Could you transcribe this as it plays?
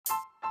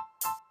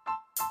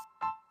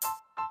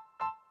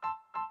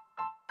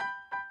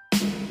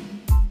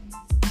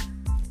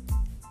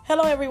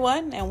Hello,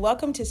 everyone, and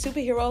welcome to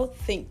Superhero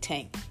Think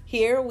Tank.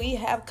 Here we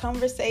have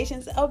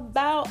conversations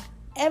about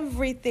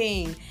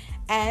everything.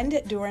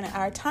 And during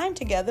our time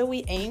together,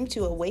 we aim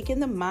to awaken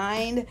the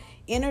mind,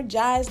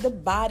 energize the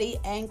body,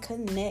 and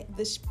connect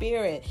the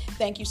spirit.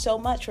 Thank you so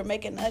much for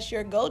making us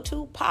your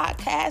go-to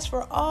podcast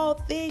for all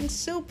things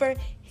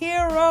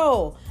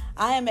superhero.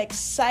 I am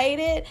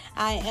excited.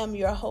 I am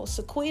your host,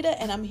 Sequita,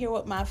 and I'm here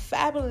with my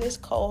fabulous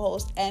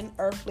co-host and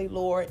earthly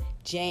Lord,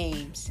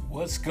 James.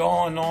 What's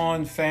going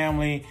on,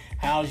 family?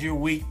 How's your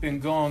week been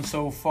going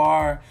so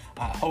far?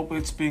 I hope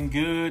it's been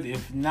good.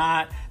 If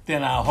not,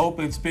 then I hope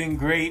it's been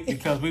great,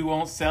 because we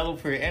won't settle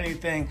for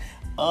anything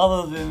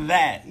other than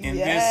that in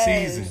this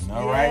season.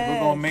 All right? We're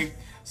going to make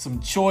some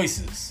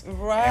choices.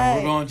 Right. And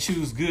we're going to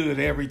choose good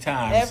every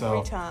time.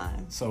 Every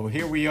time. So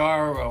here we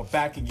are,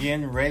 back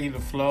again, ready to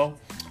flow.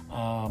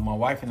 My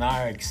wife and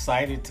I are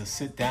excited to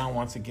sit down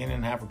once again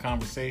and have a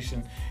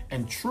conversation.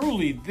 And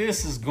truly,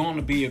 this is going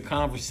to be a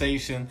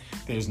conversation.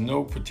 There's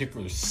no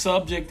particular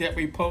subject that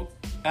we put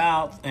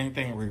out,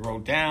 anything that we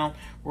wrote down.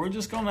 We're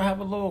just going to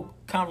have a little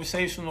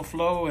conversational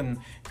flow and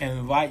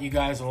invite you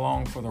guys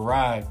along for the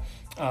ride.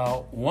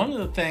 One of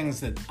the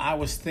things that I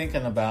was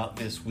thinking about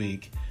this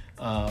week,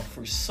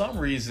 for some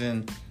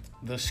reason,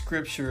 the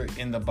scripture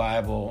in the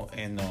Bible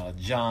in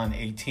John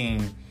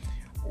 18,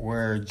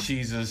 where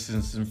Jesus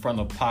is in front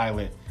of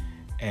Pilate,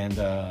 and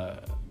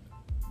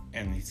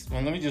he's,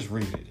 well, let me just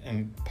read it.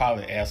 And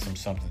Pilate asked him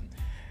something.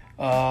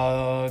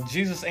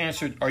 Jesus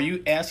answered, "Are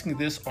you asking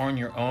this on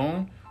your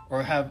own,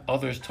 or have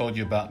others told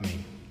you about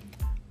me?"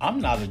 "I'm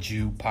not a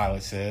Jew,"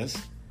 Pilate says.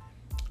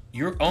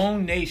 "Your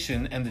own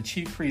nation and the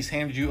chief priests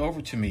handed you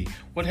over to me.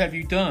 What have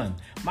you done?"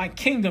 "My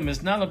kingdom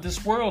is not of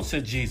this world,"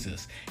 said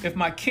Jesus. "If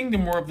my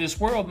kingdom were of this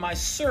world, my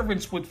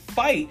servants would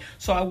fight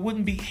so I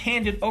wouldn't be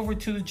handed over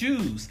to the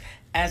Jews.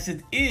 As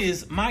it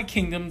is, my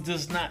kingdom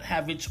does not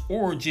have its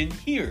origin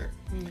here."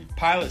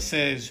 Pilate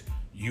says,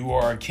 "You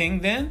are a king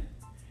then?"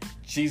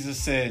 Jesus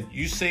said,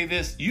 "You say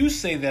this, you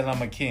say that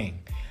I'm a king.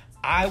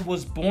 I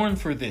was born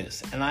for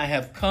this, and I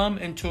have come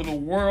into the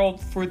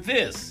world for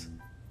this."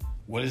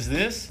 "What is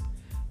this?"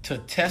 "To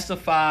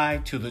testify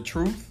to the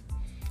truth.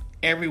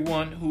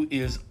 Everyone who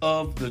is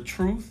of the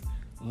truth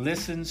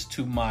listens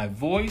to my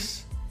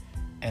voice."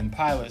 And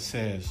Pilate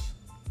says,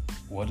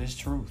 "What is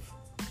truth?"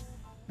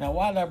 Now,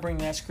 why did I bring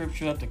that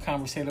scripture up to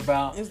conversate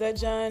about? Is that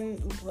John?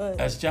 What?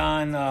 That's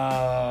John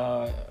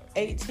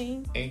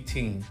 18?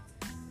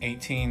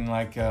 18,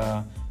 like you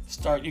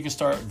can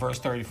start verse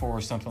 34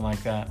 or something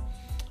like that.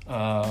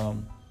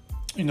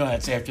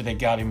 That's after they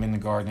got him in the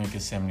Garden of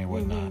Gethsemane and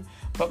whatnot. Mm-hmm.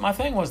 But my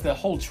thing was that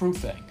whole truth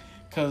thing,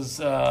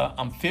 because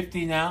I'm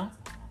 50 now.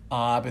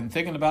 I've been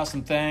thinking about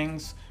some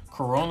things,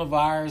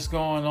 coronavirus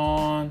going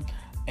on,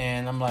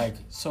 and I'm like,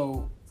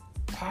 so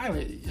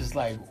Pilate is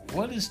like,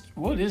 what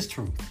is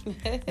truth?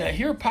 Now,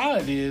 here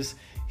Pilate is,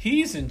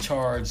 he's in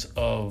charge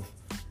of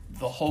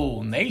the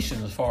whole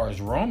nation as far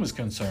as Rome is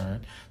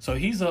concerned. So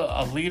he's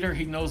a leader.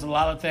 He knows a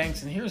lot of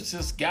things. And here's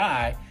this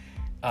guy,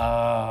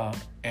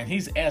 and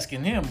he's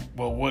asking him,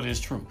 well, what is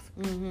truth?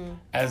 Mm-hmm.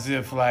 As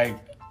if like,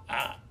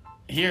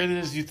 here it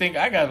is, you think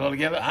I got it all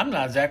together. I'm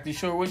not exactly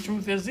sure what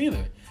truth is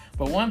either.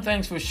 But one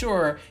thing's for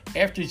sure,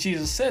 after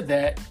Jesus said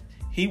that,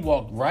 he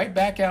walked right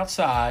back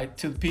outside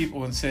to the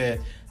people and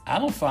said, "I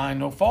don't find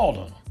no fault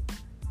on them."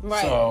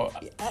 Right. So,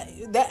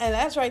 and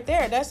that's right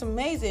there. That's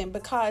amazing,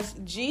 because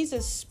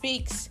Jesus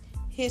speaks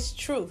his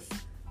truth.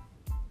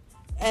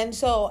 And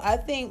so I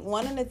think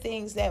one of the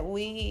things that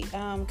we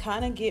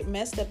kind of get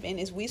messed up in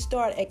is we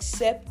start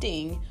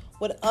accepting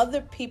what other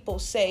people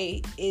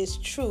say is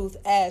truth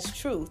as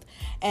truth.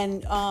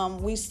 And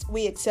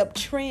we accept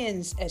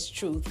trends as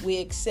truth. We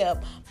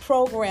accept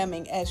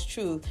programming as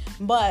truth.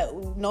 But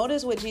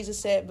notice what Jesus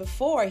said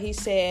before. He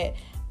said,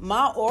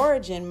 my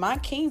origin, my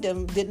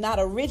kingdom did not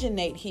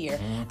originate here.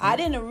 Mm-hmm. I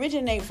didn't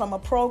originate from a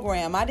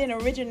program. I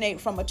didn't originate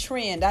from a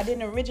trend. I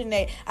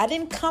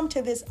didn't come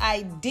to this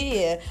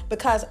idea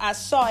because I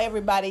saw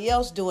everybody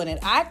else doing it.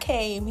 I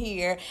came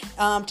here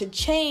to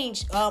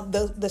change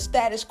the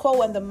status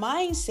quo and the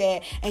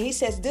mindset. And he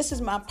says, this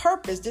is my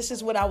purpose. This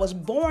is what I was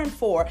born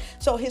for.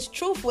 So his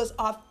truth was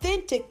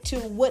authentic to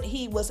what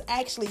he was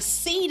actually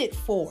seeded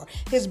for.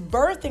 His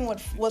birthing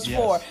was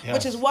for,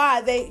 which is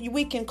why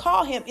we can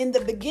call him, in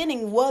the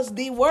beginning was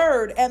the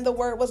Word, and the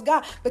Word was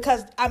God,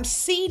 because I'm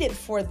seeded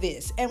for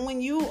this. And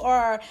when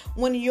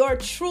your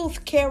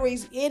truth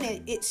carries in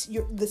it, it's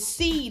the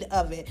seed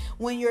of it.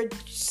 When your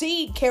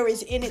seed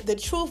carries in it the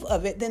truth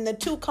of it, then the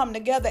two come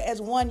together as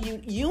one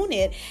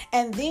unit.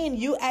 And then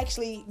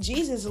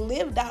Jesus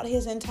lived out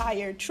his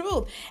entire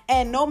truth.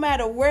 And no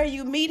matter where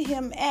you meet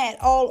him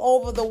at all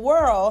over the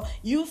world,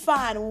 you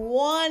find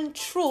one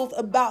truth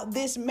about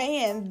this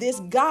man, this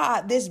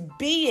God, this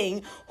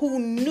being who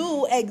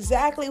knew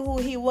exactly who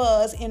he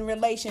was in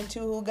relation to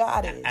who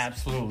God is.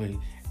 Absolutely.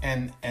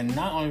 And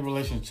not only in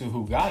relation to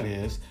who God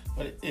is,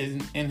 but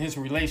in his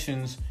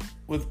relations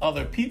with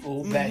other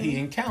people that he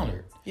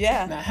encountered.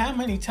 Yeah. Now, how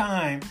many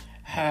times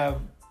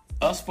have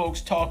us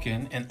folks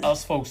talking and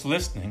us folks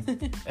listening,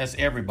 that's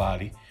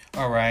everybody,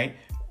 all right,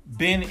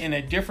 been in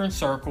a different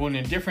circle, in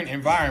a different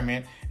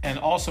environment, and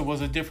also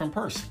was a different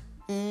person.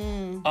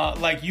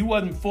 Like you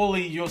wasn't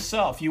fully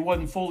yourself. You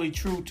wasn't fully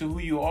true to who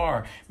you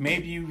are.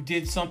 Maybe you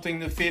did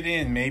something to fit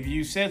in. Maybe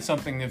you said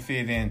something to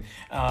fit in.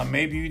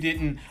 Maybe you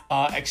didn't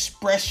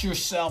express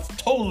yourself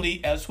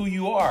totally as who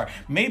you are.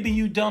 Maybe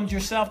you dumbed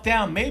yourself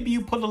down. Maybe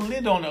you put a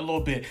lid on it a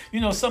little bit.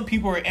 You know, some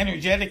people are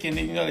energetic and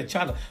they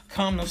try to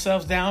calm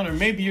themselves down, or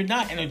maybe you're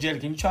not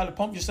energetic and you try to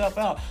pump yourself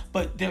out.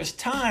 But there's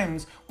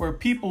times where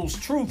people's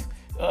truth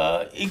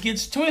it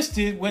gets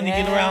twisted when they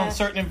get around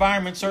certain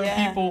environments, certain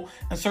people,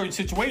 and certain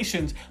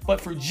situations. But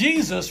for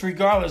Jesus,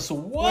 regardless of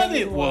what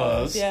it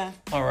was,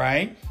 all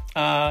right,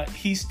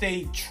 he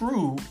stayed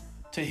true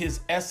to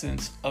his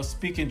essence of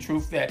speaking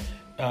truth, that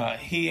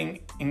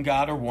he and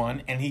God are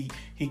one, and he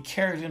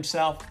carried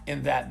himself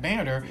in that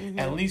manner,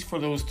 at least for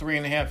those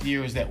 3.5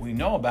 years that we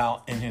know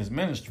about in his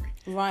ministry.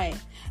 Right.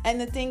 And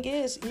the thing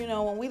is, you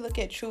know, when we look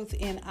at truth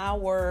in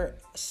our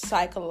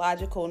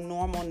psychological,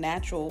 normal,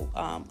 natural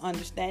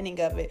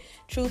understanding of it,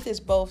 truth is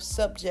both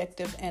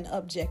subjective and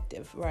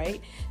objective,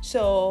 right?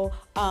 So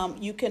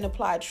you can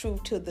apply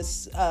truth to the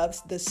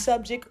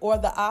subject or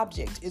the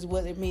object is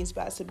what it means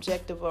by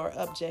subjective or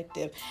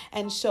objective.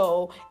 And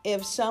so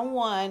if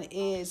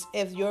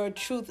your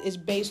truth is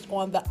based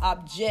on the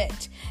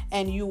object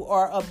and you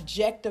are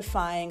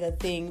objectifying a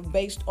thing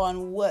based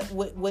on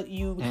what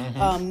you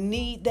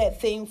need that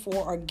thing for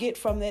or get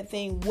from that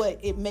thing, what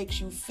it makes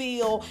you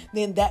feel,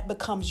 then that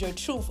becomes your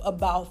truth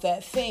about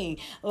that thing.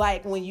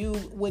 Like when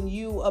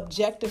you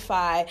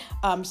objectify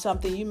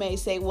something, you may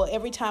say, well,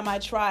 every time I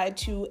try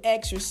to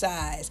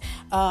exercise,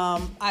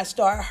 I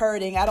start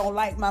hurting.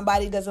 My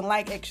body doesn't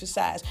like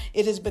exercise.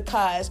 It is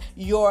because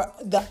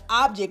the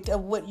object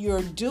of what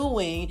you're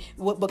doing,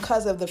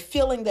 because of the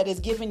feeling that is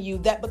given you,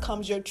 that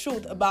becomes your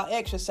truth about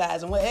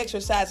exercise. And what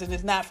exercising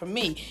is not for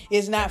me,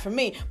 it's not for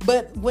me.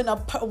 But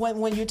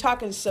when you're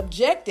talking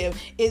subjective,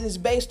 it is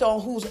based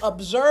on who's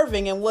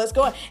observing and what's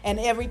going, and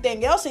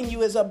everything else in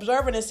you is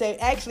observing and say,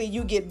 actually,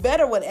 you get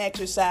better with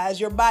exercise.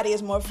 Your body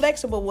is more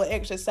flexible with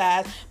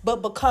exercise,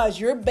 but because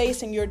you're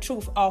basing your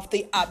truth off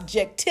the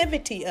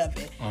objectivity of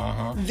it,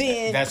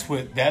 then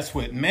that's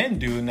what men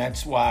do, and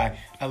that's why,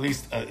 at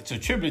least it's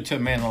attributed to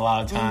men a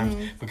lot of times,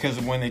 because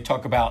of when they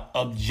talk about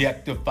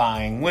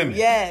objectifying women.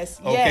 Yes.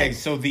 Okay. Yes.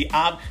 So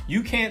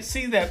you can't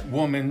see that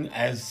woman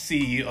as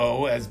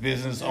CEO, as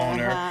business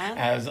owner,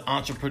 as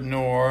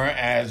entrepreneur,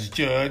 as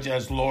judge,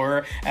 as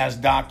lawyer, as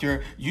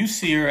doctor. You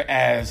see her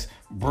as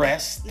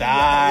breasts,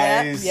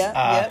 thighs,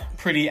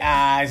 pretty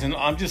eyes, and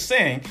I'm just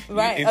saying,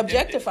 right?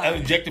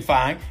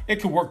 Objectifying.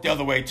 It could work the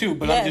other way too,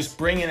 but I'm just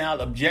bringing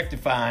out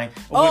objectifying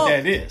what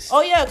that is.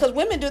 Oh yeah, because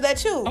women do that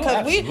too.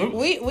 Because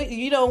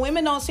we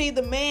women don't see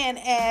the man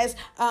as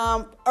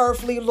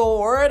earthly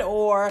lord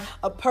or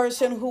a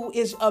person who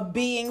is a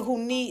being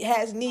who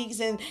has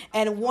needs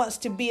and wants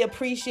to be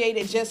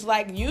appreciated just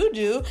like you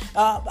do.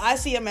 I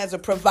see him as a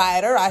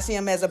provider. I see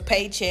him as a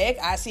paycheck.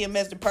 I see him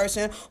as the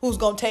person who's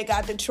gonna take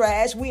out the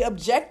trash. We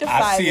objectify.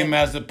 I see him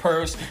as the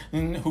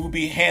person who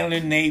be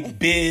handling their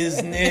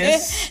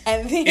business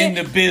in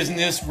the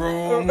business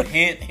room.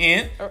 Hint,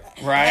 hint.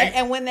 Right.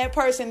 And when that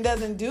person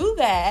doesn't do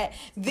that,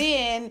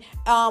 then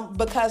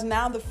because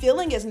now the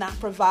feeling is not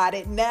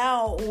provided,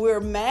 now we're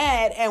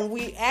mad and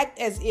we act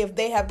as if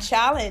they have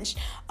challenged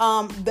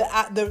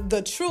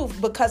the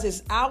truth, because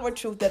it's our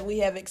truth that we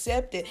have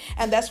accepted,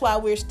 and that's why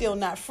we're still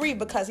not free.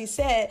 Because he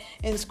said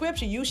in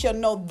Scripture, "You shall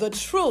know the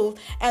truth,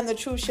 and the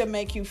truth shall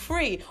make you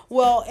free."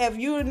 Well, if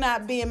you're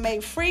not being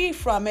made free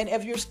from it,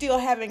 if you're still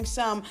having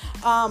some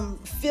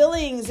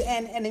feelings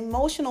and an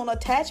emotional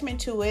attachment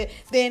to it,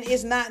 then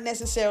it's not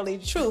necessarily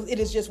truth. It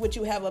is just what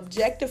you have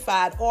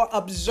objectified or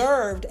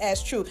observed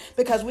as truth.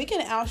 Because we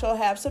can also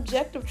have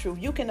subjective truth.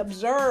 You can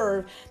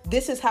observe,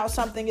 this is how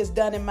something is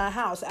done in my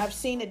house. I've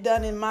seen it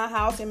done in my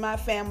house, in my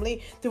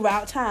family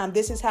throughout time.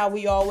 This is how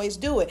we always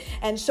do it.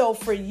 And so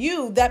for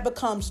you, that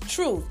becomes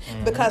truth,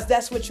 because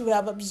that's what you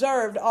have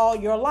observed all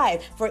your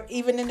life. For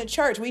even in the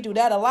church, we do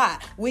that a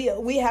lot.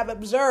 We have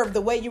observed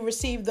the way you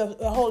receive the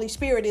Holy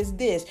Spirit is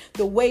this.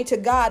 The way to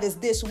God is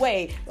this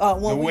way. The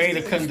way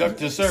to conduct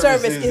the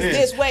service is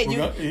this way.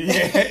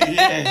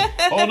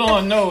 Hold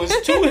on, no, it's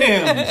 2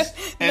 hymns,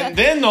 and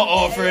then the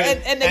offering,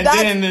 and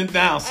then the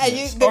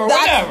announcements, or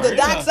whatever. The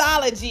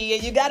doxology,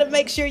 and you got to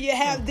make sure you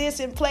have this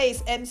in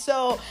place. And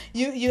so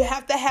you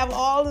have to have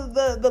all of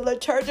the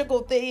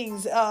liturgical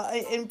things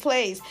in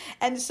place.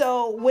 And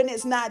so when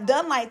it's not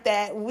done like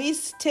that, we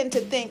tend to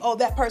think, oh,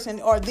 that person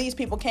or these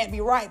people can't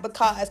be right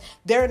because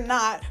they're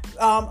not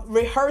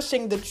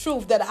rehearsing the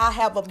truth that I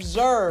have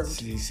observed.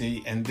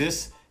 See, and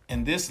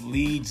this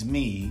leads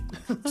me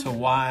to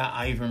why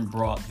I even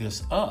brought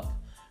this up.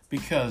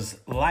 Because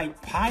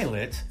like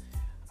Pilate,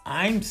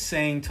 I'm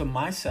saying to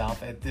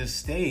myself at this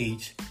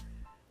stage,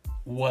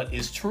 what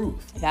is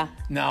truth? Yeah.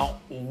 Now,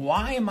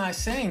 why am I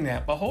saying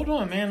that? But hold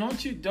on, man.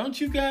 Don't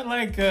you got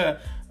like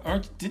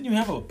didn't you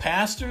have a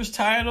pastor's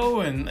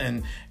title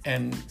and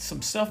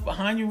some stuff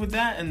behind you with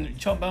that? And you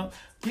talk about,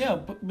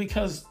 but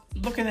because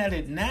looking at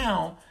it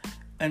now,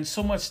 and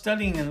so much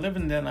studying and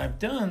living that I've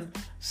done,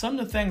 some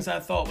of the things I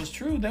thought was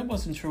true, that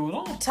wasn't true at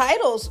all.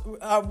 Titles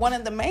are one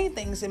of the main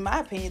things, in my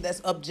opinion,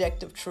 that's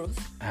objective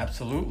truth.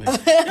 Absolutely.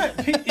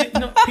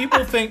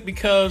 People think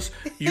because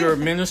you're a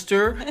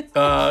minister,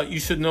 you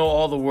should know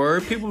all the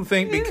word. People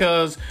think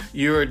because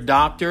you're a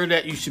doctor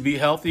that you should be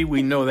healthy.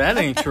 We know that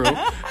ain't true.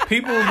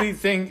 People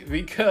think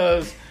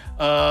because,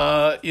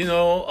 a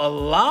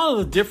lot of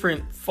the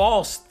different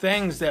false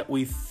things that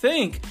we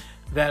think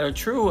that are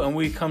true, and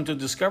we come to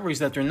discoveries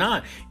that they're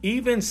not.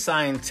 Even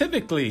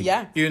scientifically,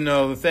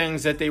 the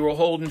things that they were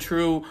holding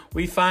true,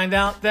 we find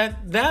out that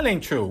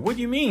ain't true. What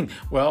do you mean?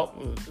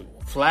 Well,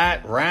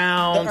 flat,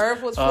 round, the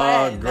earth was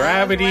flat,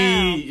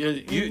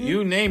 gravity,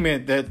 you name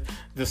it, that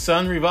the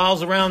sun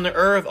revolves around the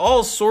earth,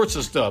 all sorts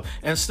of stuff.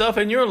 And stuff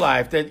in your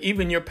life that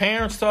even your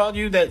parents taught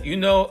you that,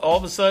 all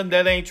of a sudden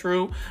that ain't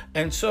true.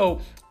 And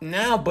so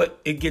now,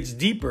 but it gets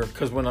deeper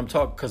because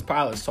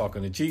Pilate's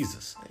talking to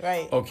Jesus.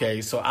 Right.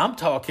 Okay, so I'm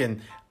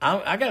talking,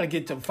 I got to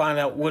get to find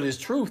out what is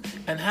truth.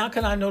 And how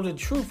can I know the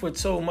truth with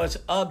so much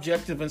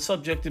objective and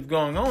subjective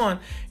going on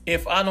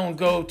if I don't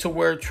go to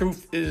where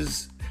truth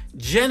is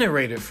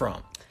generated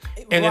from?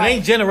 And it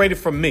ain't generated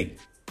from me.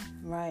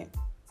 Right.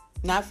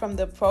 Not from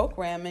the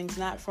programmings,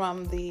 not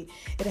from it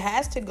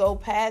has to go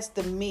past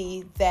the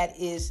me that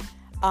is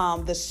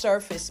the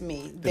surface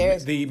me.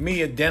 There's the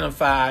me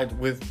identified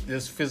with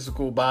this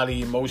physical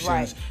body,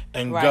 emotions,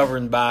 and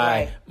governed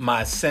by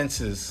my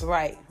senses.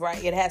 Right.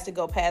 It has to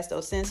go past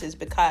those senses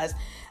because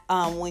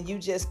when you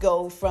just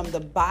go from the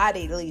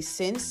bodily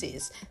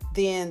senses,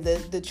 then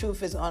the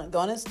truth is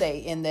going to stay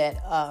in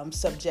that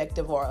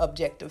subjective or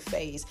objective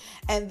phase.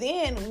 And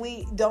then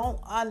we don't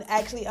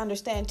actually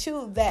understand,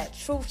 too, that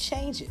truth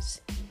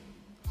changes.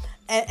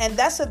 And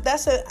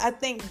I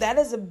think that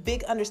is a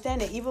big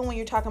understanding, even when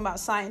you're talking about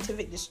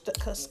scientific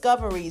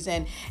discoveries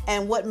and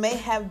what may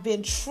have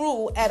been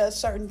true at a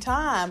certain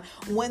time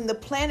when the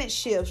planet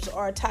shifts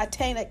or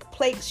tectonic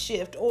plates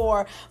shift.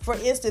 Or, for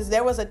instance,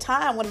 there was a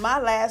time when my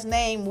last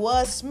name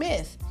was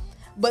Smith.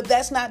 But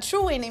that's not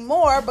true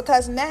anymore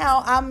because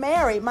now I'm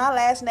married. My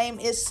last name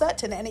is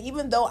Sutton. And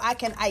even though I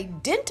can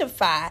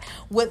identify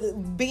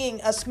with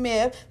being a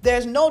Smith,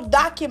 there's no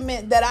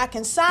document that I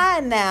can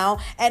sign now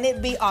and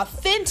it be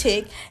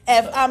authentic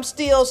if I'm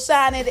still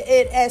signing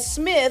it as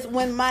Smith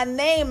when my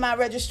name, my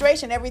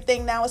registration,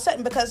 everything now is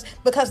Sutton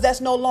because that's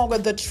no longer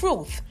the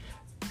truth.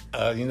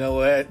 You know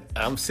what?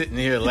 I'm sitting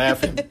here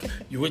laughing.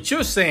 What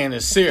you're saying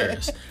is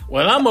serious.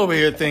 What I'm over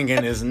here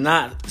thinking is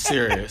not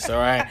serious, all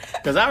right?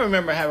 Because I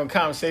remember having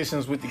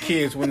conversations with the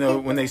kids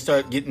when they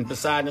start getting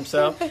beside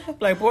themselves.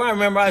 Like, boy, I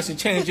remember I used to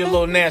change your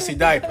little nasty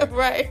diaper.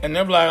 Right. And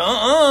they're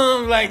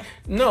like, Like,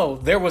 no,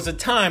 there was a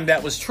time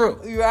that was true.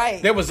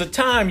 Right. There was a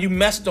time you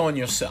messed on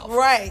yourself.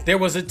 Right. There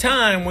was a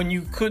time when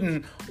you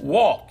couldn't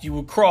walk, you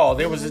would crawl.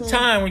 There was a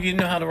time when you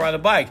didn't know how to ride a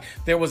bike.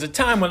 There was a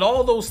time when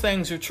all those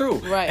things are true.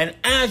 Right. And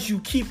as you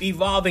keep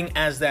evolving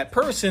as that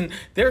person,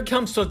 there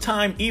comes to a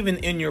time even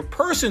in your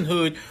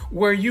personhood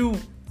where you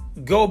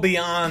go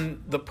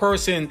beyond the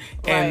person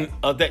and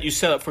that you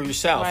set up for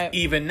yourself. Right.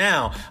 Even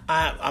now,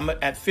 I'm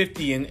at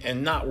 50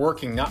 and not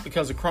working, not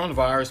because of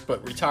coronavirus,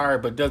 but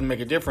retired, but it doesn't make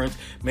a difference.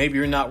 Maybe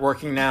you're not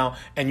working now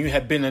and you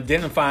have been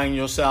identifying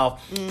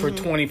yourself for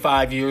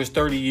 25 years,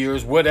 30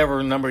 years,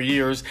 whatever number of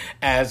years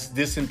as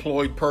this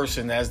employed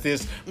person, as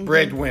this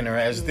breadwinner,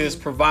 as this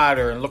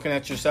provider, and looking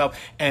at yourself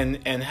and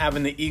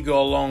having the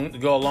ego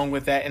go along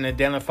with that and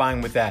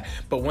identifying with that.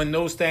 But when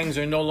those things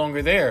are no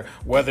longer there,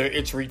 whether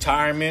it's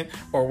retirement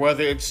or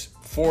whether it's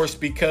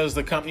forced because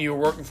the company you're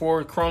working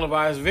for,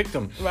 coronavirus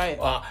victim. Right.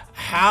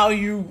 How's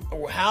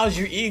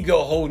your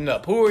ego holding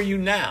up? Who are you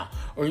now?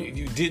 Or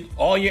you did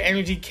all your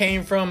energy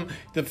came from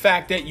the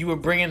fact that you were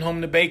bringing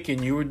home the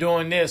bacon, you were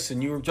doing this,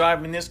 and you were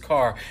driving this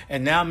car,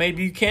 and now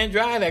maybe you can't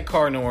drive that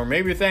car no more.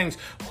 Maybe things.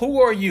 Who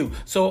are you?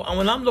 So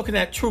when I'm looking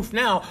at truth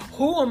now,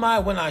 who am I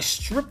when I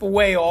strip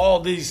away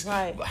all these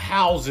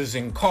houses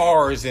and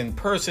cars and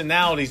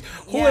personalities?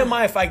 Who am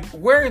I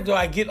where do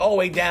I get all the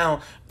way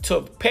down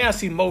to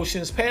past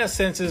emotions, past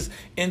senses,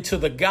 into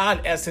the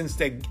God essence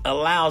that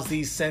allows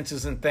these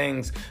senses and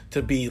things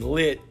to be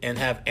lit and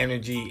have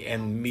energy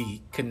and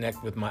me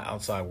connect with my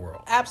outside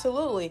world?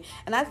 Absolutely.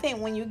 And I think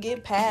when you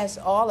get past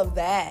all of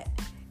that,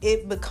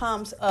 it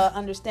becomes an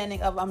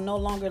understanding of I'm no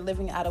longer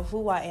living out of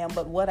who I am,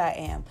 but what I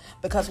am.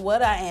 Because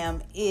what I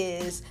am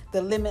is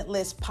the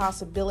limitless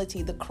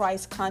possibility, the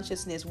Christ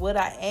consciousness. What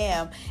I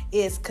am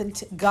is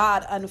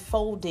God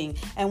unfolding.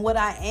 And what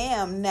I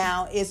am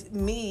now is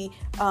me.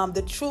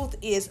 The truth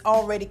is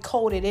already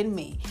coded in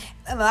me.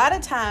 A lot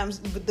of times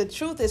the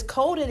truth is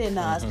coded in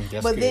us,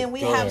 but then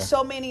we have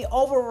so many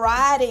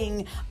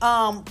overriding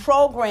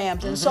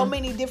programs and so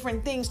many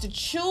different things to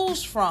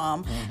choose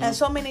from and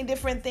so many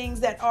different things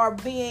that are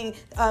being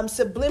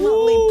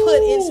subliminally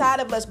put inside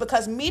of us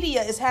because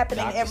media is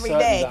happening every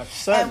day.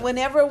 And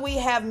whenever we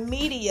have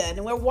media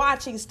and we're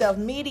watching stuff,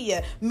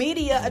 media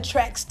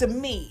attracts to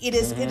me. It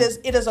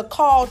is a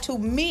call to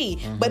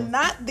me, but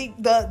not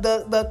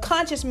the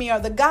conscious me or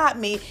the God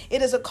me.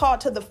 It is a call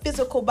to the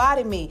physical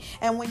body me.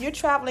 And when you're you're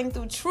traveling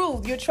through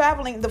truth, you're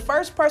traveling, the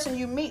first person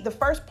you meet, the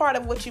first part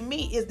of what you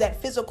meet is that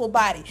physical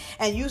body.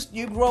 And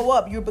you grow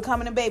up, you're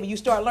becoming a baby, you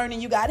start learning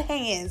you got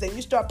hands, and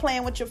you start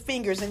playing with your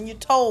fingers and your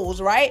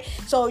toes, right?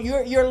 So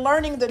you're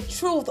learning the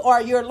truth,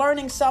 or you're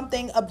learning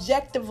something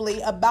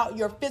objectively about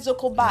your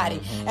physical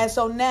body. And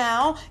so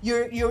now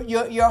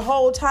your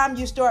whole time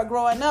you start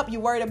growing up,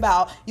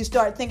 you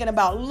start thinking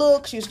about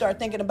looks, you start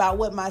thinking about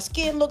what my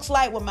skin looks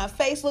like, what my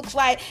face looks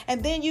like,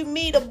 and then you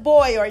meet a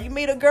boy or you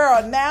meet a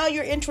girl. Now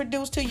you're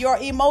introduced to your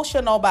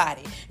emotional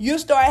body. You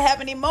start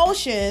having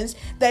emotions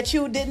that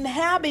you didn't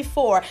have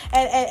before,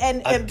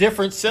 and a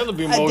different set of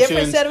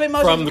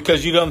emotions, from,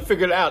 because you done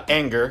figured out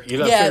anger, you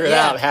done figured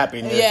out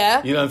happiness,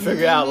 you done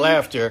figured out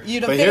laughter,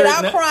 you done figured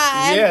out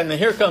crying. Yeah, and then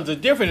here comes a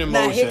different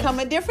emotion. Now here come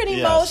a different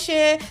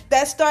emotion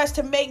that starts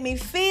to make me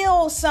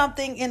feel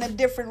something in a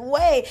different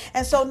way.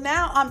 And so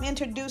now I'm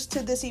introduced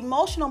to this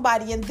emotional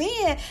body. And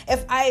then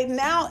if I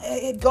now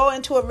go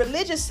into a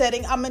religious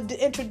setting, I'm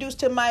introduced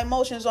to my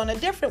emotions on a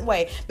different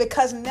way,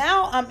 because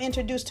now I'm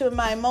introduced to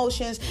my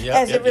emotions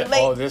as it relates.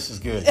 Oh, this is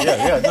good.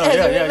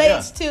 It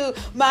relates to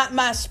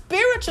my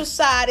spiritual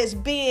side is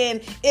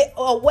being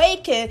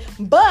awakened,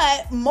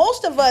 but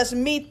most of us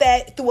meet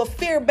that through a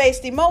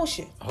fear-based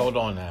emotion. Hold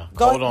on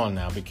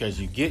now, because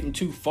you're getting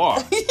too far.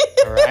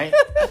 All right,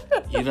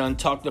 you done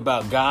talked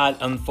about God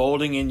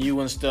unfolding in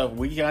you and stuff.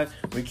 We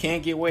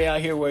can't get way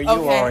out here where you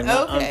are and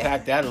not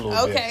unpack that a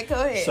little bit. Okay,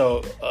 go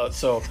ahead.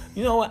 So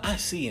you know what I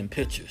see in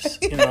pictures.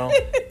 You know,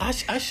 I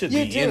should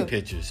be in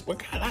pictures. Well,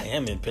 God, I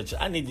am in pictures.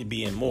 I need to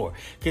be in more,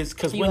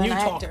 because when you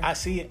talk, I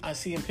see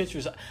in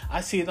pictures.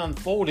 I see it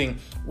unfolding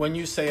when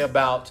you say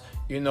about,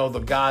 you know, the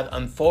God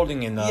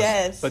unfolding in us.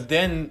 Yes. But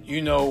then,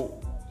 you know,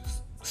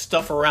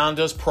 stuff around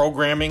us,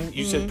 programming,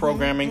 you said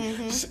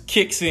programming,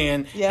 kicks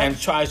in and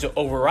tries to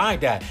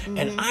override that.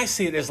 And I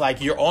see it as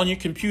like you're on your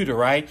computer,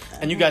 right?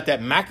 And you got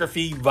that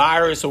McAfee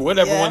virus or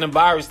whatever, one of the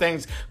virus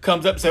things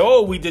comes up and say,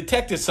 oh, we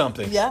detected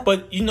something. Yeah.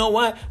 But you know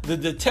what? The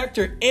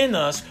detector in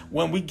us,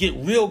 when we get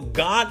real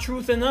God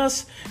truth in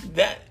us,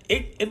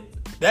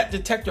 that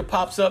detector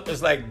pops up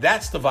as like,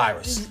 that's the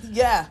virus.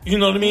 Yeah. You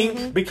know what I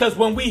mean? Because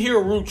when we hear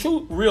real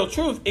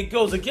truth, it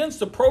goes against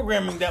the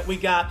programming that we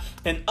got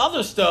and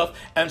other stuff.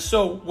 And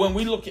so when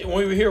we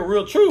hear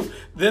real truth,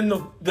 then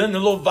the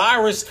little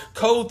virus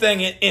code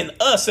thing in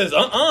us says,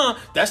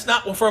 that's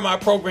not from our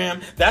program.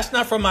 That's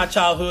not from my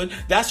childhood.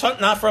 That's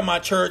not from my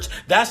church.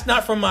 That's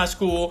not from my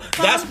school.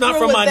 That's not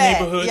from my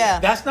neighborhood. Yeah.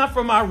 That's not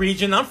from my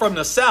region. I'm from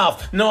the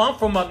South. No, I'm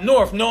from up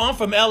north. No, I'm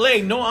from LA.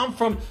 No, I'm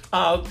from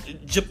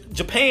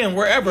Japan,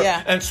 wherever.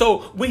 Yeah. And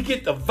so we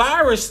get the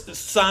virus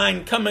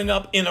sign coming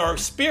up in our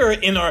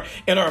spirit, in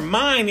our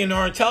mind, in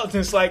our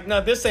intelligence, like, no,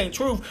 this ain't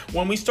truth.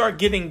 When we start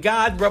getting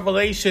God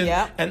revelation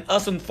and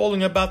us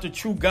unfolding about the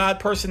true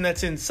God person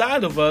that's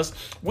inside of us,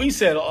 we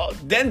said,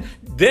 then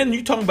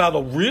you talking about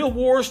a real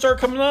war start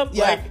coming up?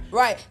 Yeah,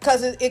 right.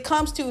 Because it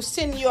comes to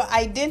send your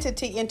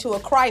identity into a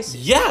crisis.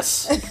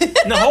 Yes.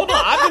 Now, hold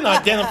on. I've been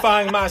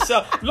identifying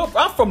myself. Look,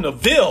 I'm from the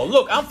Ville.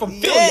 Look, I'm from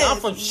Philly. I'm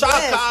from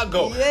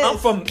Chicago. I'm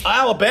from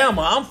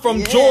Alabama. I'm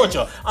from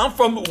Georgia. I'm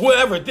from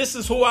wherever. This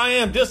is who I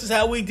am. This is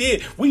how we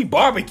did. We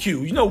barbecue.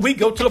 You know, we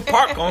go to the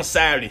park on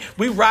Saturday.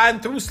 We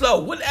riding through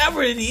slow.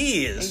 Whatever it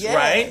is,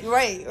 right?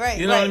 Right.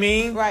 You know what I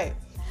mean? Right.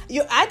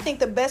 I think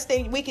the best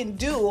thing we can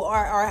do,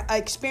 or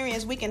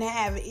experience we can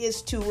have,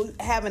 is to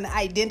have an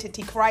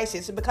identity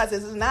crisis, because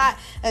it's not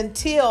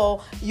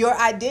until your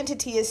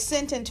identity is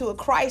sent into a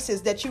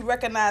crisis that you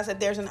recognize that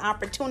there's an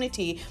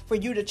opportunity for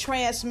you to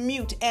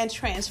transmute and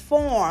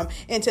transform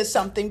into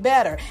something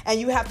better. And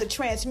you have to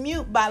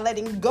transmute by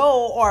letting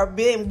go, or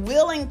being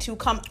willing to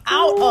come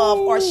out of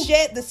or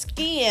shed the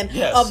skin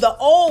of the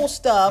old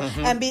stuff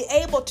and be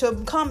able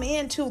to come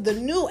into the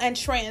new and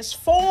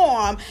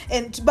transform,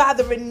 and by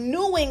the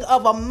renewing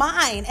of a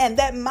mind. And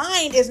that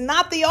mind is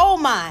not the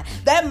old mind.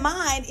 That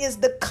mind is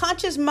the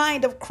conscious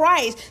mind of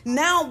Christ,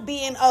 now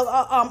being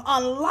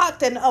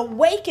unlocked and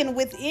awakened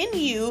within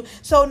you,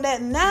 so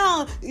that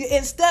now,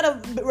 instead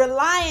of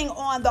relying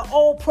on the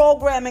old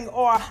programming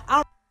or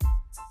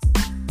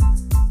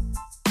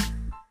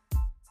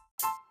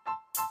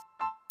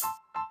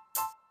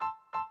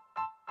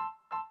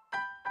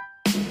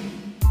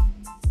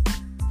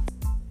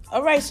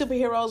All right,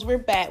 superheroes, we're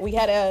back. We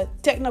had a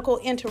technical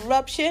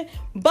interruption,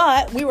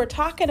 but we were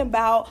talking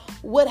about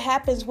what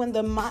happens when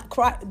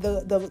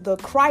the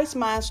Christ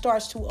mind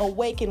starts to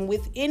awaken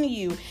within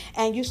you,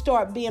 and you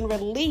start being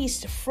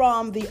released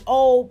from the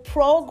old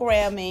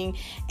programming,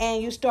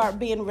 and you start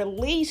being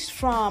released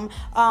from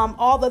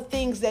all the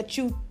things that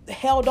you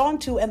held on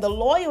to and the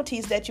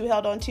loyalties that you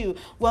held on to,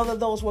 whether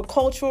those were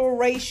cultural,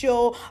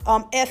 racial,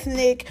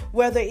 ethnic,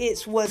 whether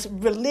it was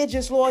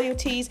religious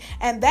loyalties.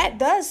 And that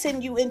does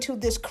send you into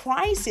this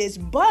crisis,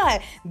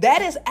 but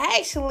that is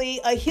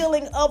actually a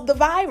healing of the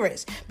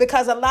virus,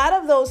 because a lot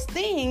of those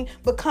things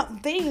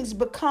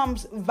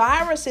becomes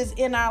viruses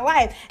in our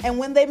life. And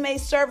when they may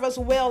serve us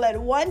well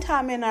at one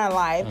time in our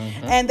life,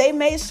 and they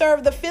may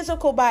serve the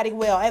physical body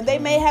well, and they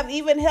may have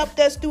even helped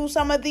us do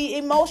some of the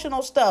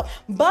emotional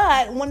stuff,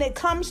 but when it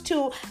comes comes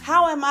to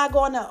how am I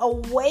going to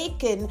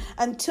awaken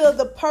until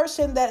the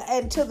person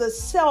until the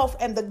self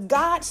and the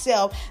God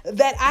self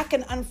that I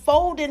can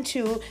unfold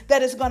into,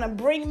 that is going to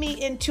bring me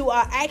into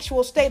an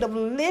actual state of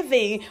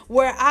living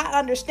where I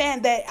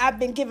understand that I've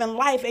been given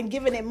life and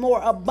given it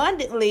more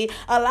abundantly.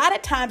 A lot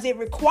of times it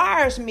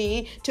requires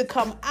me to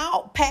come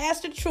out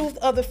past the truth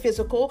of the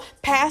physical,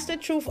 past the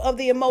truth of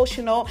the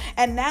emotional,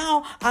 and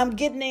now I'm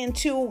getting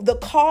into the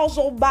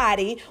causal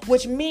body,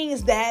 which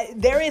means that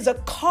there is a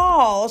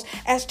cause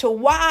as to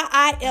why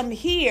I am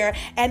here,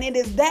 and it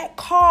is that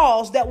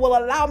cause that will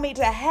allow me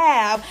to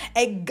have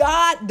a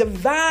God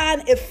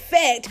divine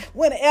effect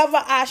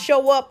whenever I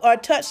show up or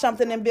touch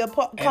something and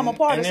become a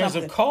part of something. And there's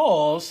a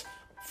cause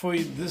for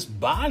this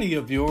body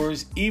of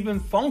yours even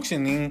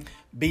functioning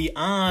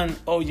beyond,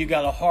 oh, you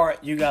got a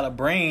heart, you got a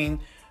brain.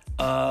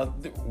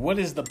 What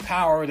is the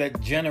power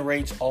that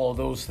generates all of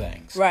those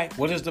things? Right.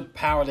 What is the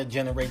power that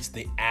generates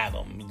the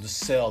atom, the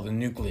cell, the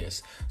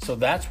nucleus? So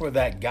that's where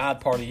that God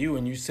part of you,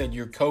 and you said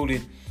you're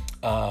coded,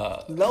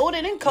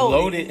 loaded and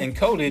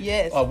coded,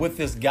 yes, with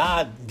this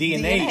God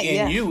DNA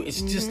in you.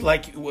 It's just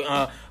like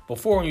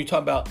before when you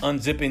talk about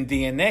unzipping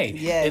DNA,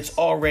 yes, it's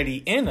already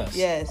in us.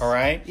 Yes. All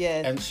right.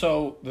 Yes. And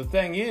so the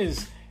thing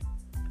is,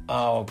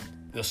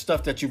 the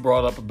stuff that you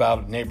brought up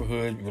about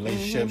neighborhood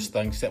relationships,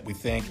 things that we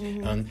think,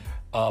 and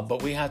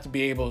but we have to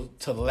be able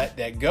to let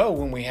that go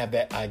when we have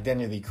that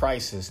identity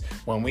crisis,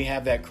 when we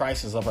have that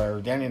crisis of our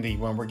identity,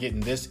 when we're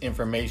getting this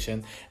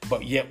information,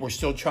 but yet we're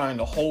still trying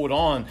to hold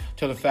on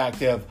to the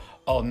fact of,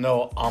 oh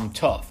no, I'm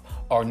tough,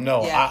 or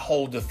no, I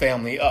hold the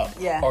family up,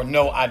 or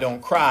no, I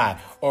don't cry,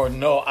 or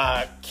no,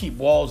 I keep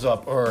walls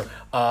up, or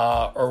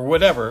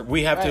whatever.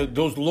 We have to,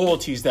 those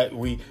loyalties that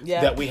we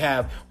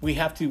have, we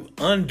have to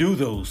undo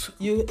those.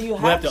 We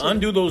have to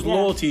undo those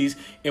loyalties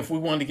if we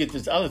want to get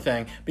this other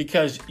thing,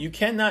 because you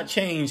cannot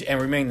change and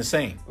remain the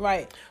same.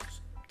 Right.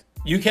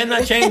 You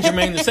cannot change and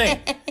remain the same.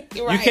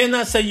 You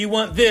cannot say you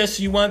want this,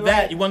 you want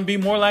that, you want to be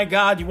more like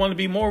God, you want to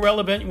be more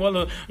relevant, you want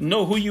to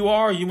know who you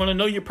are, you want to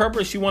know your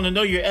purpose, you want to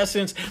know your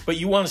essence, but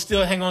you want to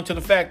still hang on to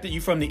the fact that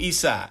you're from the east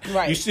side.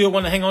 Right. You still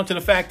want to hang on to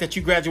the fact that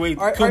you graduated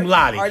cum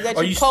laude. Or that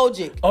you're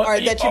Kojic, or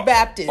that you're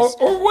Baptist.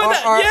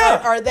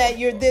 Or that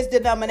you're this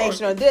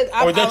denomination, or this.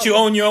 Or that you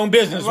own your own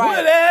business. Right.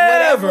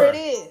 Whatever it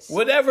is.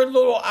 Whatever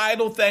little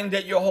idle thing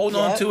that you're holding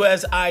on to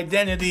as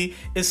identity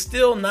is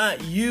still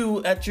not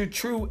you at your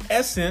true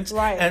essence.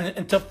 Right.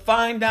 And to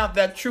find out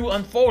that true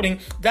unfolding,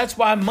 that's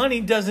why money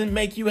doesn't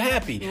make you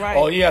happy. Right.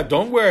 Oh yeah,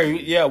 don't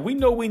worry. Yeah, we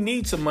know we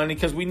need some money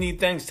because we need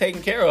things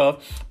taken care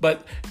of.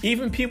 But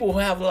even people who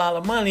have a lot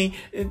of money,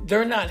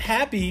 they're not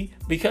happy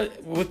because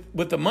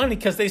with the money,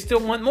 because they still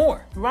want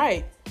more.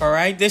 Right. All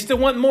right, they still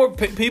want more.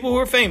 People who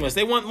are famous,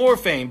 they want more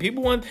fame.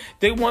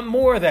 They want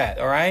more of that.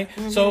 All right,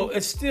 so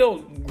it's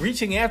still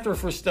reaching after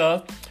for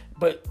stuff,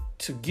 but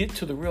to get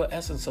to the real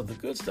essence of the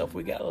good stuff,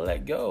 we got to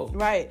let go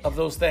of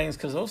those things,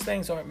 because those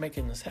things aren't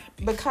making us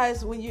happy.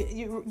 Because when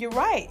you're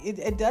right,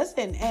 it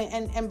doesn't,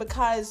 and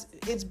because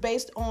it's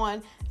based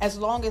on, as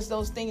long as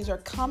those things are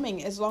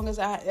coming, as long as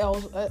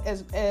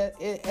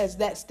as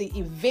that's the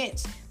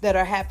events that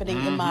are happening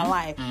in my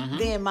life,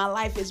 then my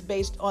life is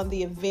based on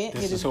the event.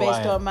 It is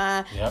based on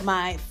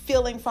my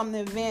feeling from the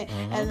event,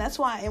 and that's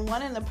why in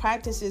one of the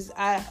practices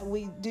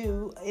we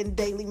do in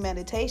daily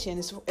meditation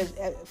is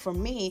for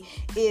me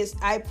is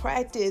I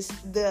practice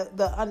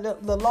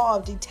the law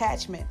of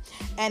detachment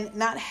and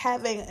not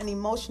having an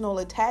emotional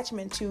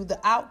attachment to the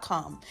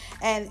outcome.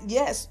 And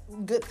yes,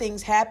 good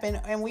things happen,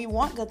 and we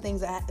want good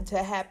things to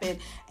happen.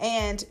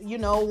 And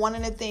one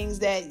of the things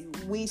that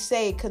we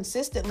say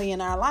consistently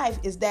in our life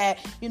is that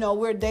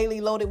we're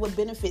daily loaded with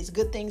benefits.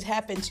 Good things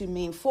happen to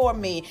me, for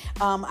me.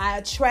 I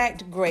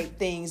attract great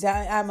things.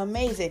 I'm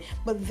amazing.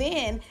 But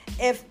then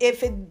if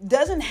it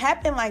doesn't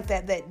happen like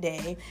that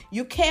day,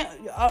 you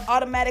can't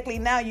automatically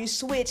now you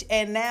switch,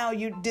 and now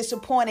you're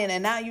disappointed,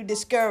 and now you're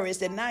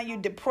discouraged, and now you're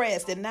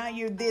depressed, and now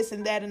you're this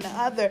and that and the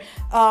other,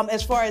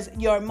 as far as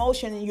your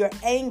emotion, and you're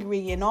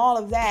angry and all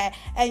of that,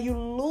 and you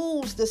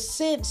lose the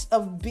sense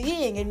of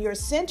being and your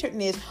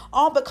centeredness,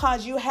 all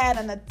because you had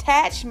an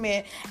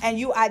attachment and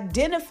you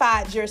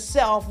identified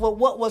yourself with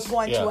what was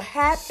going to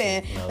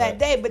happen that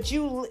day. But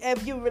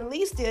if you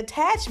release the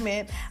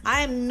attachment,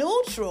 I am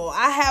neutral.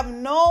 I have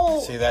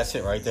no. See, that's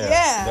it right there.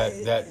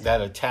 Yeah.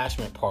 That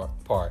attachment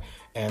part.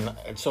 And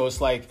so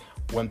it's like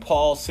when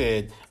Paul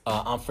said,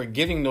 I'm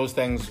forgetting those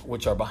things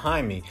which are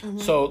behind me.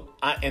 So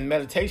in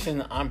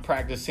meditation, I'm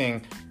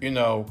practicing,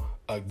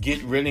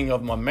 get rid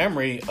of my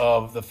memory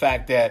of the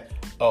fact that,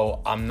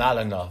 I'm not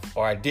enough,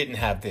 or I didn't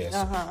have this,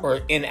 or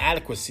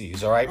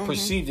inadequacies, all right?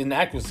 Perceived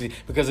inadequacy,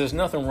 because there's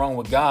nothing wrong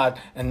with God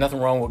and nothing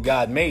wrong with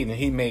God made, and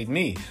he made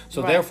me.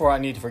 So therefore I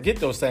need to forget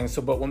those things.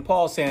 But when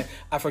Paul's saying,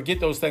 I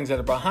forget those things that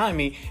are behind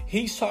me,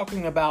 he's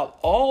talking about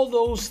all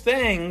those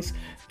things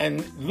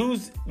and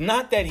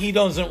not that he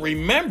doesn't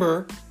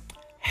remember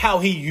how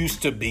he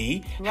used to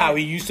be, how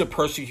he used to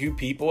persecute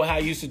people, how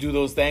he used to do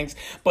those things,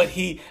 but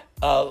he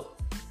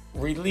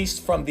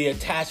released from the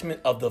attachment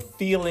of the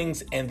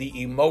feelings and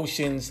the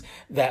emotions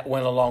that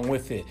went along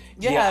with it.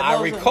 Yeah,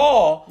 I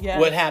recall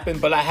what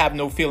happened, but I have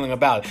no feeling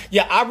about it.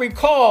 Yeah, I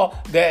recall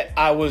that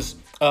I was,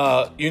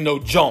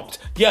 jumped.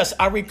 Yes,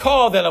 I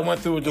recall that I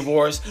went through a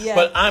divorce,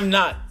 but I'm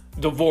not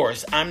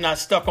divorced. I'm not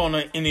stuck on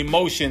an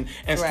emotion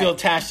and still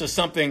attached to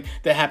something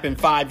that happened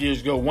 5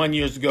 years ago, 1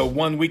 year ago,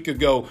 1 week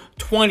ago,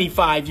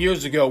 25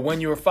 years ago, when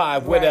you were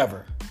 5,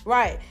 whatever.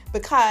 Right.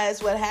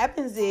 Because what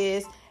happens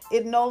is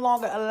it no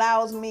longer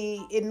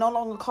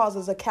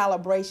causes a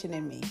calibration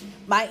in me.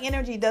 My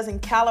energy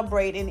doesn't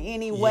calibrate in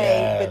any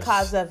way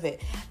because of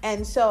it.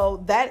 And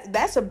so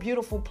that's a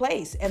beautiful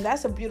place, and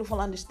that's a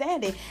beautiful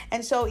understanding.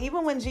 And so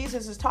even when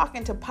Jesus is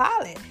talking to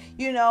Pilate,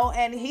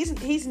 and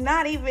he's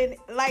not even,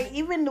 like,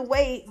 even the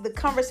way the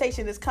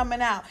conversation is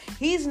coming out,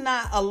 he's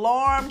not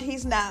alarmed,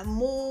 he's not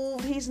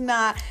moved, he's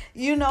not,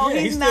 he's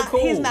not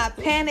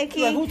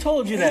panicking. Like, who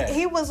told you that?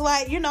 He was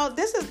like,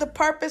 this is the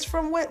purpose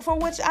for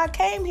which I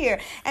came here.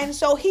 And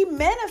so he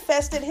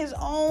manifested his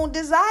own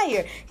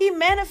desire. He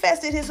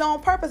manifested his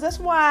own purpose. That's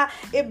why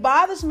it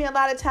bothers me a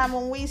lot of time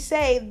when we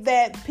say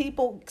that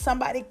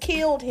somebody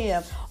killed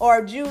him,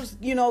 or Jews,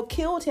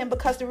 killed him,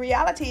 because the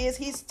reality is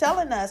he's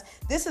telling us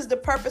this is the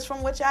purpose for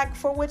which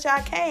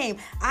I came.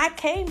 I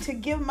came to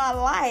give my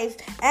life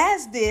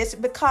as this,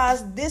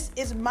 because this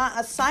is my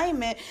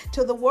assignment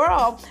to the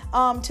world,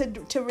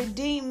 to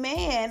redeem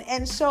man.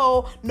 And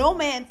so no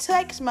man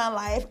takes my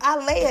life.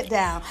 I lay it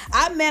down.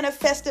 I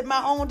manifested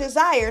my own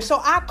desire.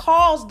 So I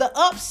caused the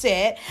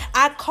upset.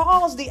 I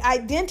caused the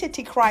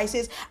identity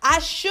crisis. I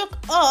shook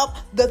up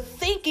the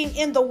thinking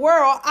in the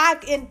world. I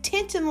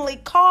intentionally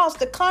caused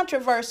the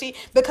controversy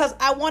because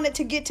I wanted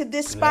to get to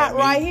this spot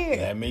right here.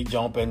 Let me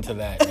jump into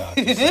that,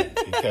 Dr.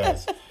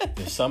 Because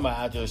there's somebody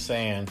out there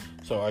saying,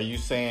 so are you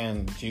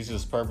saying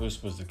Jesus'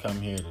 purpose was to come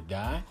here to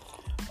die?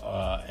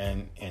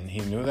 And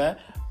he knew that?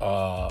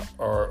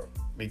 Or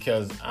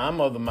because I'm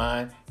of the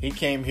mind, he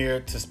came here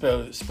to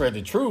spread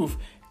the truth,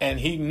 and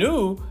he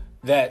knew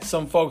that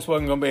some folks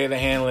wasn't going to be able to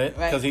handle it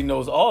because he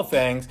knows all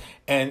things,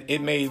 and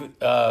it may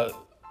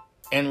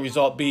end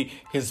result be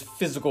his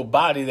physical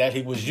body that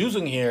he was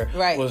using here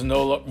was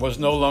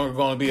no longer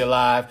going to be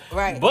alive.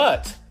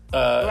 But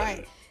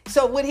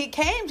so what he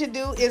came to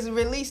do is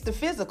release the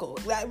physical.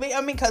 I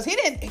mean, because he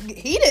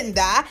didn't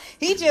die.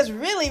 He just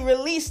really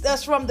released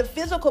us from the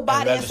physical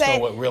body and say,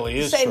 what really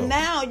is true.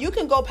 Now you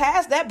can go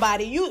past that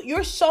body.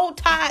 You're so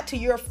tied to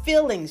your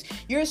feelings.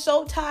 You're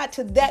so tied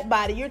to that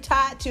body.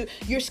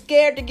 You're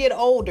scared to get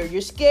older.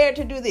 You're scared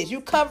to do this.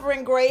 You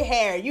covering gray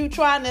hair. You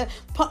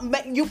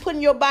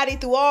putting your body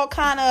through all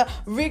kind of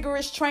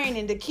rigorous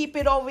training to keep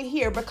it over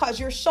here, because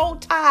you're so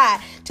tied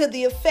to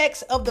the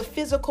effects of the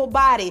physical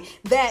body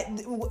that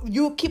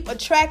you keep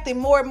attracting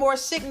more and more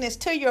sickness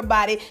to your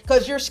body,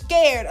 because you're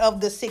scared of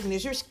the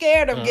sickness. You're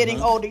scared of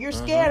getting older. You're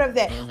scared of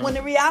that. When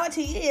the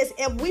reality is,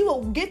 if we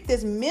will get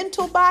this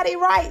mental body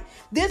right,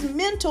 this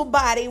mental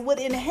body would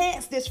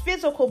enhance this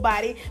physical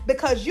body,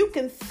 because you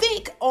can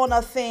think on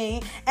a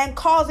thing and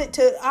cause it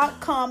to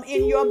outcome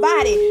in your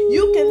body.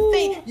 You can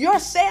think. Your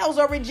cells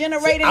are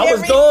regenerating. I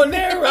was going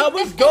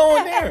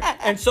there.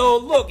 And so,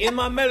 look, in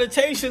my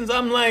meditations,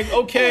 I'm like,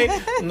 okay,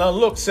 now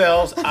look,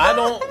 cells, I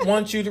don't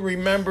want you to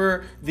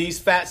remember these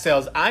fat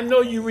cells. I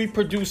know you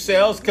reproduce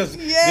cells because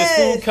this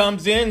food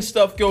comes in,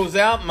 stuff goes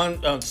out,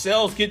 my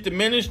cells get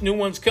diminished, new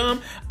ones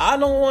come. I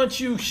don't want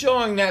you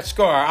showing that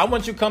scar. I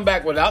want you to come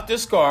back without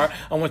this scar.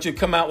 I want you to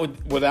come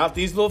out without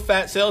these little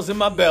fat cells in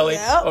my belly.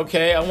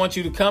 Okay, I want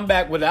you to come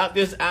back without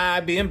this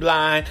eye being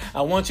blind.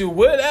 I want you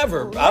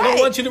whatever. I don't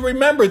want you to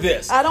remember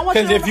this. I don't want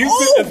you to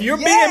if you're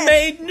being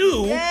made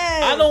new,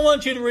 I don't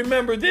want you to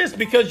remember this,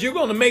 because you're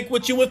going to make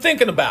what you were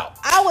thinking about.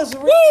 I was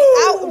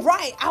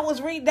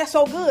reading. That's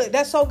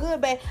so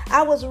good, babe.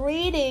 I was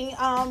reading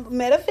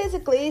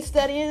metaphysically,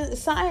 studying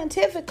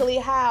scientifically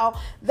how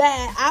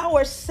that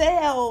our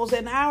cells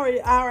and our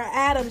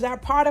atoms, our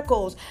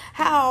particles,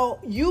 how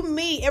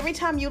every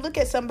time you look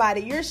at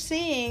somebody, you're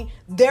seeing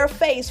their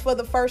face for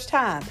the first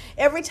time.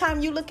 Every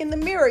time you look in the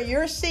mirror,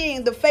 you're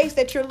seeing the face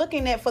that you're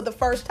looking at for the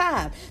first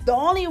time. The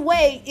only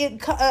way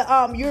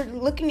you're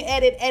looking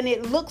at it and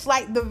it looks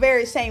like the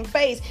very same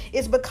face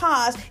is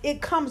because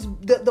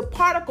the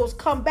particles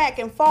come back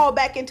and fall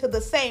back into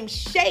the same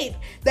shape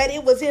that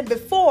it was in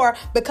before,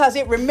 because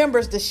it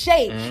remembers the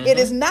shape. It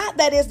is not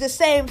that it's the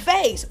same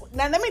face.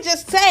 Now, let me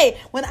just say,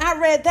 when I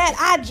read that,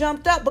 I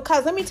jumped up,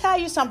 because let me tell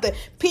you something.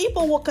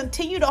 People will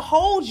continue to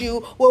hold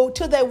you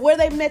to where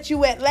they met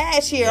you at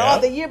last year or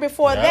the year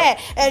before that.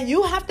 And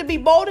you have to be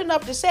bold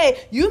enough to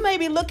say, you may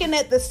be looking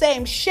at the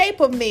same shape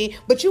of me,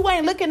 but you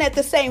ain't looking at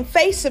the same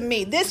face of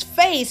me. This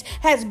face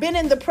has been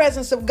in the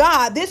presence of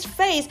God. This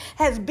face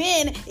has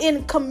been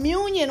in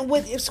communion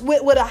with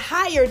a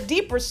higher,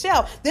 deeper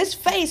self. This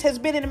face has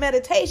been in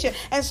meditation.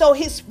 And so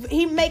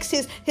he makes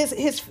his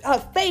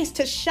face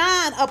to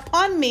shine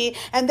upon me,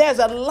 and there's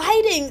a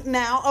lighting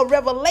now, a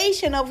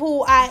revelation of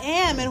who I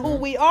am and who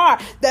we are,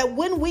 that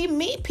when we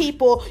meet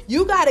people,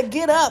 you got to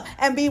get up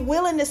and be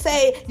willing to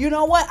say, you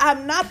know what,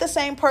 I'm not the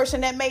same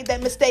person that made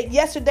that mistake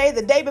yesterday,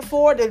 the day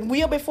before, the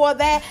wheel before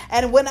that.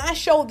 And when I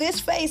show this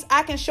face,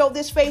 I can show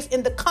this face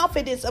in the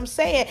confidence of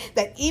saying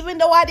that even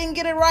though I didn't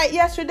get it right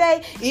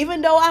yesterday,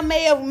 even though I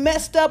may have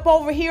messed up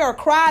over here or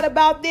cried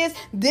about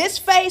this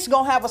face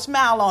gonna have a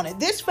smile on it.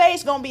 This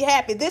face gonna be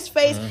happy. This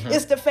face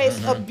is the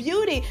face of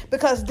beauty,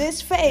 because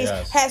this face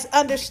has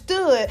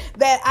understood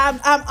that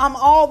I'm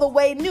all the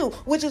way new.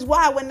 Which is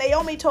why when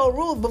Naomi told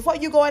Ruth, before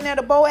you go in there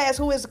to Boaz,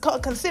 who is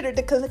considered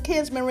the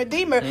kinsman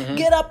redeemer,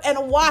 get up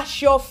and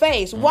wash your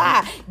face.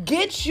 Why?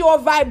 Get your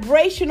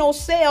vibrational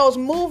cells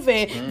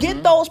moving.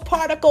 Get those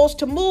particles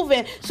to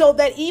moving, so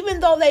that even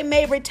though they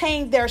may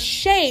retain their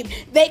shape,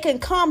 they can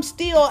come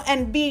still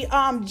and be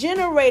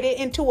generated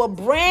into a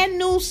brand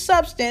new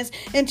substance,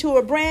 into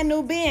a brand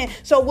new being.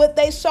 So what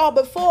they saw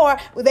before,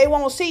 they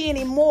won't see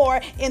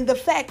anymore, in the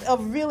fact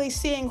of really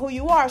seeing who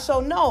you are. So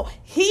no,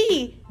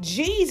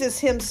 Jesus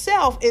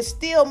himself is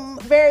still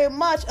very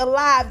much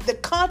alive. The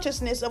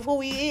consciousness of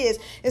who he is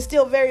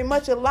still very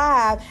much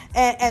alive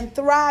and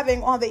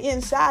thriving on the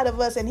inside of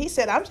us. And he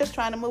said, I'm just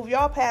trying to move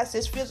y'all past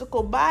this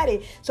physical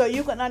body so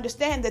you can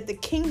understand that the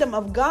kingdom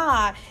of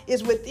God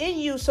is within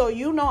you, so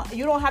you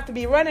don't have to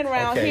be running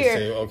around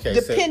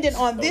dependent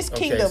on this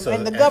kingdom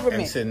and the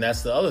government. And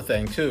that's the other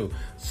thing too.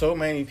 So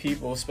many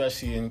people,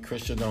 especially in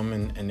Christendom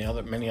and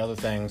many other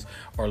things,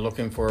 are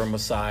looking for a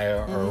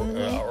Messiah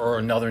or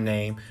another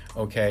name,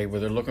 where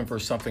they're looking for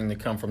something to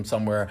come from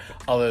somewhere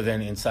other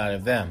than inside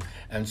of them.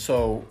 And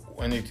so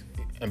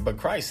but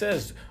Christ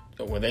says,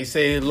 when they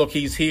say, look,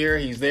 he's here,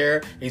 he's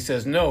there, he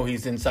says, no,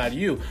 he's inside of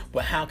you.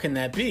 But how can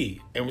that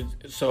be?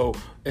 So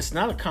it's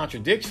not a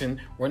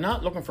contradiction. We're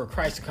not looking for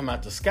Christ to come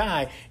out the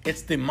sky.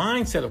 It's the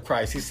mindset of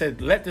Christ. He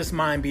said, let this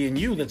mind be in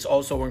you that's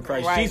also in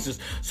Christ Jesus.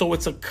 So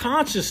it's a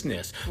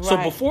consciousness. Right. So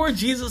before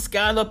Jesus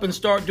got up and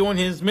started doing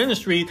his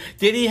ministry,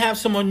 did he have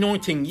some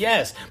anointing?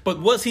 Yes.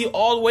 But was he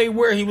all the way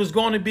where he was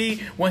going to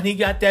be when he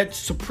got that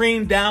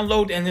supreme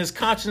download and his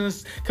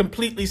consciousness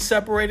completely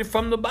separated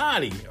from the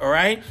body? All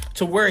right.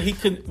 To where he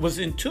was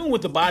in tune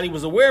with the body,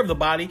 was aware of the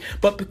body,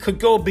 but could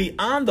go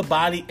beyond the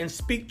body and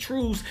speak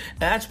truths.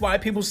 That's why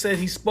people said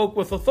he spoke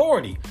with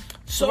authority.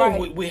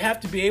 So we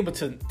have to be able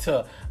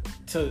to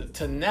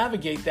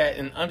navigate that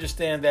and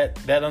understand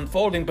that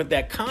unfolding, but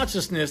that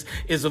consciousness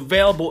is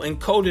available and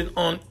coded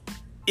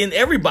in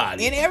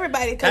everybody.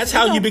 That's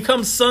how you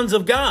become sons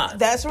of God.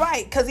 That's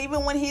right. Because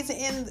even when he's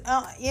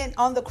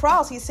on the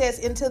cross, he says,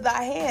 into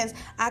thy hands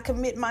I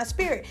commit my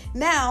spirit.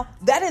 Now,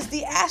 that is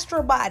the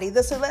astral body,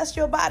 the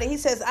celestial body. He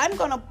says, I'm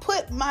going to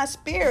put my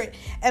spirit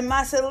and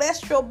my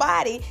celestial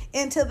body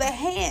into the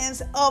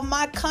hands of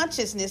my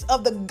consciousness,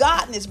 of the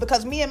godness,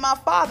 because me and my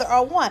Father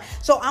are one.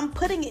 So I'm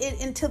putting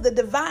it into the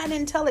divine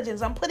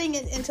intelligence. I'm putting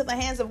it into the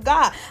hands of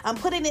God. I'm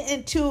putting it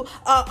into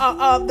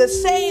the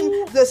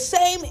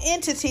same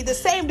entity, the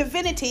same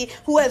divinity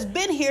who has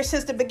been here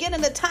since the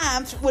beginning of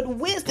times with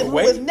wisdom, who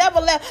has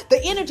never left,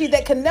 the energy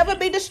that can never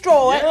be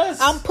destroyed. Yes.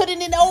 I'm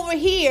putting it over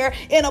here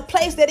in a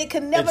place that it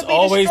can never be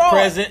destroyed. It's always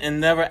present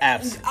and never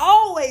absent.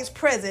 Always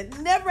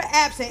present, never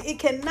absent. It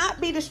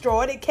cannot be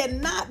destroyed. It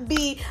cannot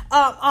be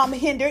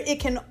hindered. It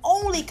can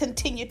only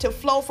continue to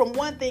flow from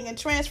one thing and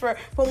transfer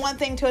from one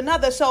thing to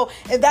another. So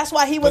that's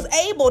why he was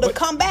able to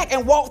come back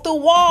and walk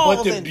through walls.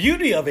 But the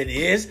beauty of it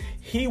is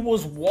he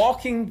was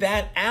walking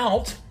that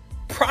out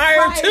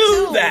prior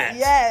to that.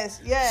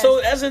 Yes. So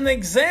as an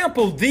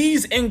example,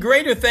 these and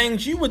greater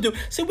things you would do.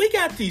 See, we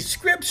got these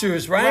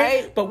scriptures,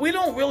 right? But we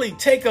don't really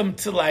take them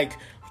to like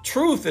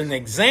truth and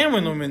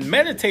examine them and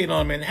meditate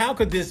on them. And how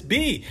could this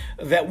be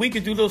that we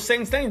could do those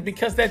same things?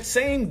 Because that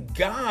same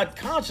God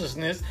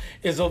consciousness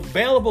is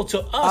available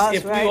to us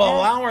if we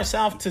allow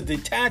ourselves to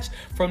detach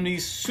from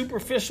these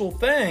superficial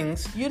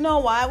things. You know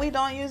why we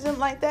don't use them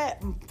like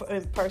that?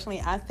 Personally,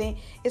 I think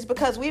it's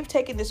because we've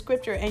taken the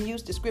scripture and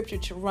used the scripture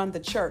to run the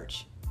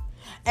church.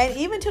 And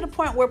even to the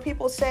point where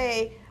people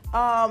say,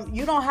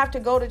 you don't have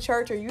to go to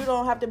church, or you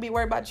don't have to be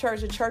worried about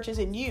church. The church is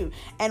in you.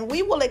 And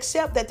we will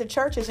accept that the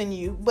church is in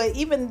you. But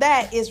even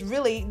that is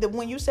really,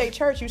 when you say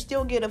church, you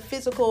still get a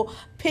physical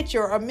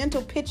picture, a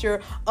mental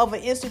picture of an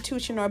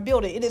institution or a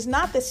building. It is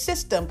not the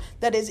system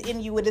that is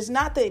in you. It is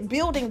not the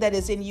building that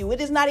is in you.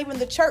 It is not even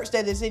the church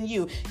that is in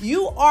you.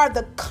 You are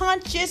the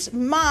conscious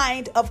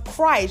mind of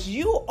Christ.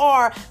 You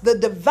are the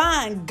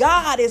divine.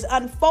 God is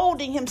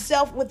unfolding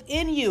himself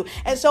within you.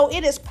 And so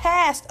it is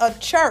past a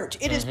church.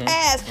 It is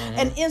past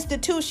an institution.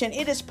 institution.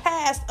 It is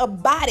past a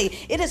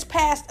body. It is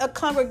past a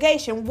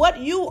congregation. What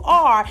you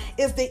are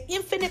is the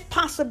infinite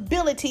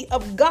possibility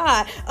of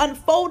God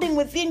unfolding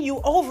within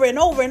you over and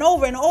over and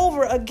over and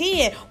over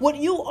again. What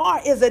you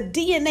are is a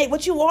DNA.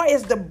 What you are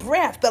is the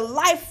breath, the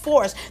life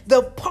force,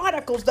 the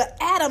particles, the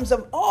atoms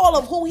of all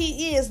of who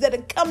he is that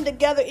have come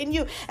together in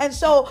you. And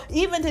so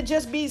even to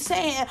just be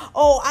saying,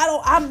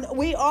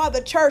 we are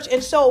the church.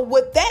 And so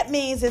what that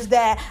means is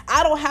that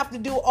I don't have to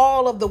do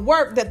all of the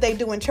work that they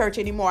do in church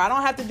anymore. I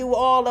don't have to do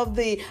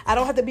I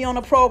don't have to be on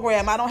a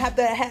program. I don't have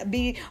to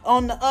be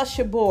on the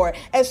usher board.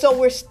 And so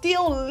we're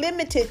still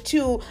limited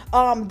to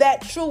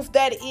that truth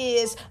that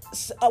is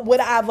what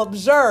I've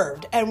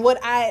observed and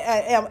what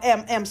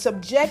I am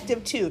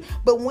subjective to.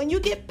 But when you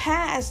get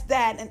past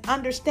that and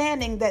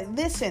understanding that,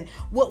 listen,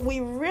 what we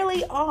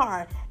really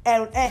are,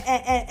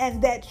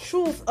 and that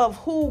truth of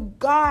who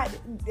God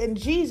and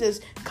Jesus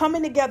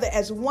coming together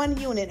as one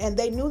unit, and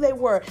they knew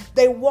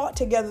they walked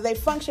together, they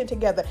functioned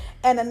together.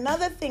 And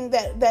another thing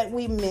that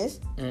we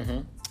missed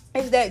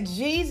is that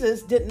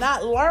Jesus did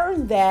not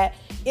learn that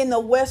in the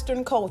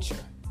Western culture.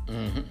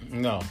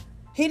 No.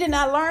 He did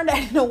not learn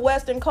that in the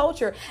Western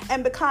culture.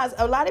 And because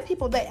a lot of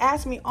people, they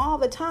ask me all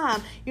the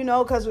time,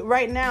 because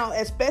right now,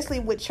 especially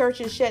with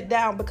churches shut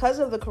down because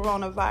of the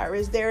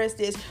coronavirus, there is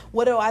this,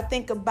 what do I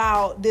think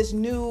about this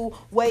new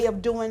way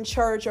of doing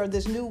church, or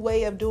this new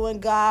way of doing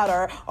God,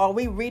 or are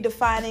we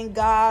redefining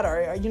God,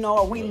 or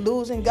are we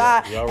losing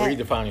God? Y'all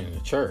redefining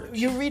the church.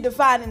 You're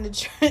redefining the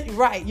church,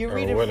 right? You're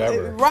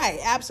whatever. Right,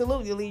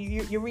 absolutely.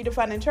 You're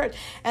redefining the church.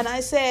 And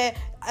I said,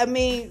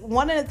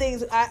 one of the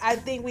things I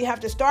think we have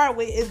to start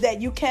with is that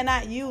you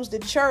cannot use the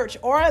church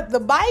or the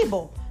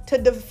Bible to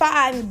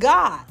define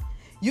God.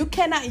 You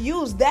cannot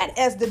use that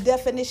as the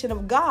definition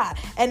of God.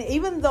 And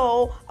even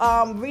though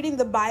reading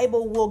the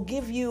Bible will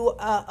give you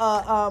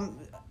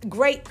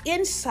great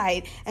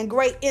insight and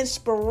great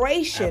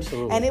inspiration,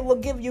 absolutely, and it will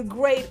give you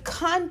great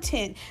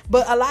content,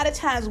 but a lot of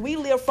times we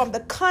live from the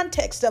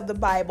context of the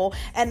Bible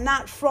and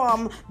not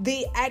from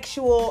the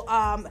actual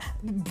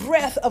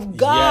breath of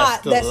God.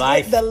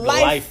 Yes, the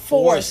life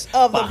force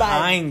of the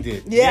behind Bible.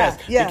 It. Yes,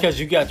 because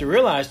you got to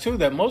realize too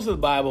that most of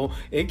the Bible,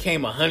 it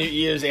came 100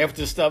 years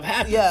after stuff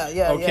happened.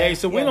 Okay,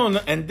 so we don't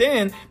know. And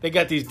then they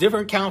got these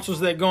different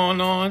councils that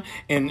going on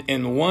in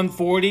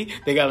 140.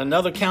 They got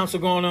another council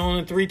going on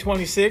in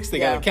 326. They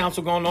got a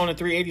council going on in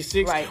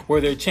 386, where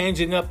they're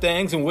changing up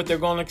things and what they're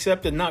going to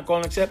accept and not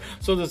going to accept.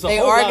 So there's they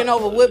arguing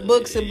over what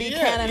books to be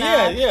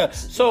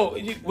canonized. So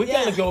we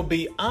got to go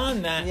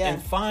beyond that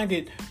and find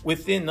it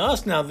within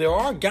us. Now there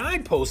are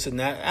guideposts in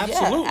that,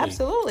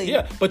 absolutely.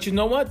 Yeah, but you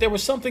know what? There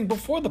was something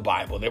before the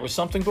Bible. There was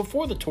something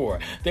before the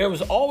Torah. There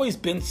has always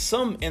been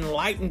some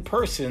enlightened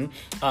person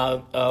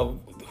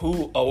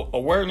who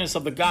awareness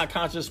of the God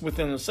consciousness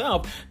within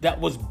himself that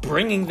was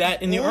bringing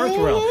that in the earth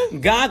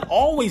realm. God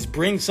always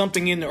brings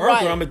something in the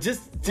earth realm. It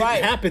just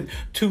didn't happen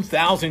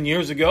 2,000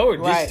 years ago.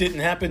 It just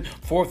didn't happen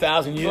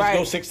 4,000 years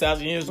ago,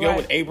 6,000 years ago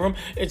with Abram.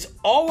 It's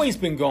always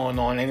been going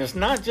on. And it's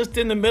not just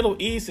in the Middle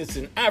East. It's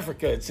in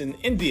Africa. It's in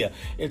India.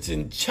 It's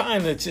in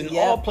China. It's in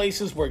all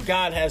places where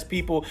God has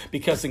people,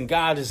 because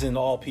God is in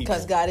all people.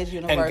 Because God is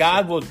universal. And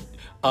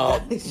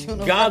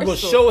God will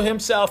show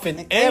himself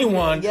in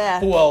anyone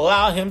who will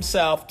allow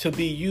himself to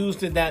be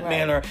used in that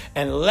manner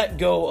and let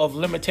go of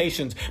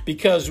limitations.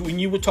 Because when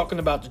you were talking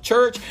about the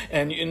church,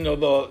 and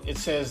it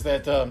says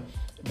that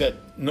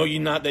know you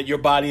not that your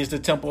body is the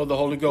temple of the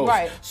Holy Ghost.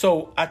 Right.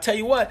 So I tell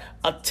you what,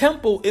 a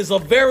temple is a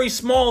very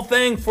small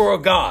thing for a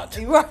God.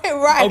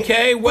 Right.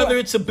 Okay, whether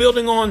it's a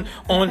building on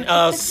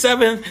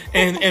 7th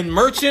and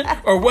Merchant,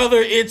 or whether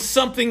it's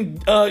something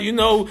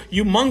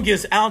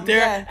humongous out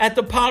there at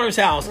the Potter's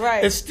house.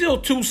 Right. It's still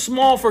too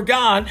small for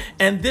God,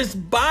 and this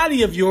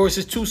body of yours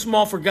is too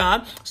small for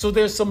God. So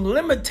there's some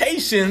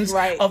limitations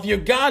of your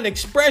God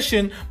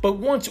expression, but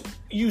once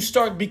you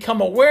start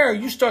become aware,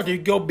 you start to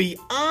go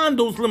beyond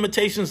those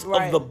limitations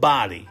of the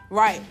body.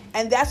 Right.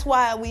 And that's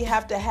why we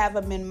have to have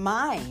them in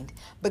mind.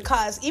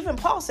 Because even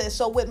Paul says,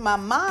 so with my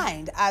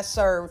mind, I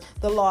serve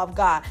the law of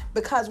God.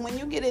 Because when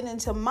you get it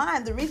into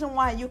mind, the reason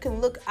why you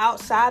can look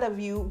outside of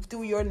you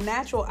through your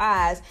natural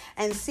eyes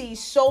and see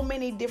so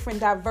many different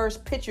diverse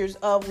pictures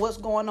of what's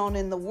going on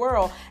in the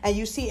world, and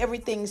you see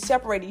everything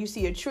separated. You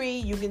see a tree,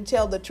 you can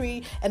tell the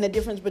tree and the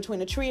difference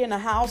between a tree and a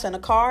house and a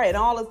car and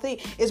all of the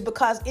things, is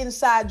because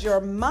inside your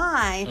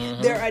mind,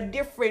 there are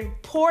different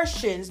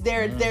portions.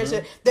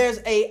 It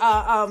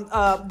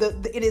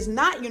is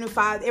not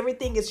unified.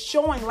 Everything is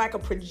showing like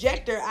a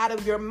projector out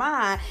of your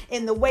mind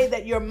in the way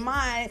that your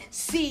mind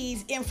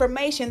sees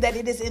information that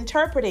it is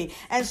interpreting.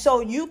 And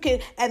so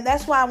and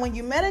that's why when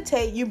you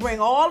meditate, you bring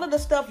all of the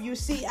stuff you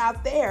see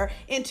out there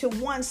into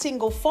one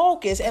single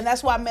focus. And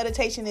that's why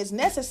meditation is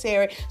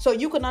necessary, so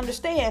you can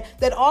understand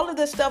that all of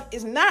this stuff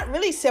is not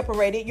really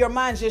separated. Your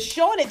mind's just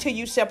showing it to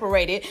you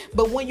separated.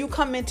 But when you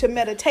come into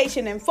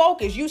meditation and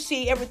focus, you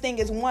see everything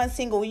is one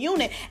single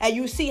unit, and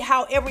you see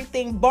how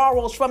everything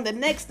borrows from the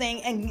next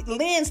thing and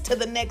lends to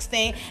the next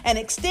thing and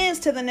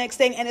extends to the next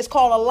thing, and it's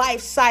called a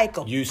life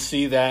cycle. You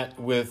see that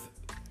with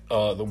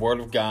the Word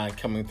of God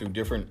coming through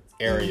different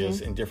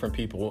areas in different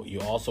people.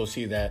 You also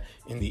see that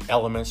in the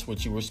elements,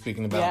 which you were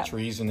speaking about,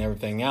 trees and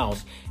everything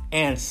else.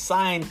 And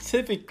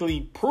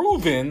scientifically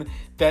proven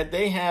that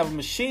they have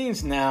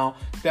machines now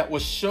that will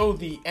show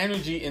the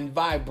energy and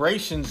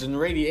vibrations and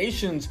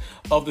radiations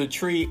of the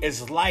tree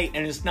as light,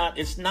 and it's not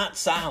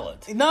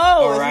silent. No,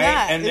 all it's right?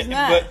 not. And it's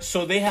not. But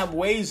so they have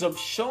ways of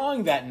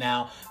showing that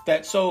now.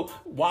 That so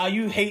while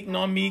you hating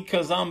on me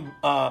because I'm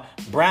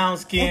brown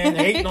skin,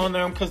 hating on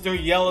them because they're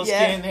yellow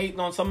skin, hating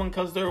on someone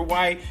because they're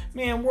white,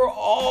 man, we're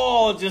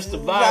all just a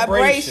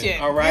vibration.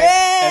 All right,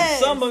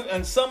 yes.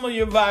 and some of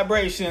your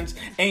vibrations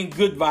ain't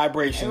good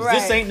vibrations. Right.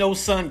 This ain't no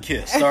sun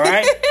kiss. All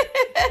right.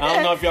 I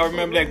don't know if y'all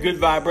remember that. Good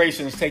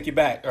vibrations take you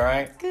back. All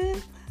right.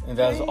 Good. And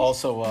that's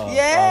also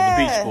the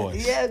Beach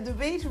Boys. Yeah, the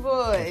Beach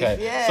Boys. Okay.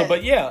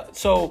 Yeah.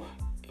 So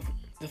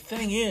the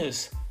thing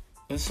is,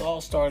 this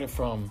all started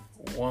from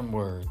one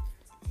word,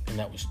 and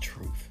that was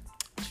truth.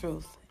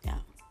 Truth. Yeah.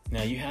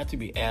 Now you have to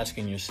be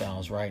asking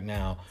yourselves right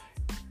now,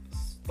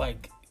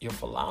 like your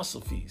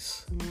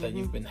philosophies that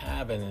you've been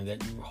having and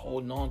that you're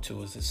holding on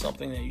to. Is it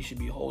something that you should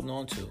be holding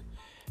on to?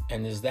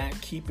 And is that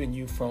keeping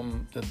you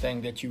from the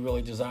thing that you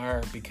really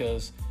desire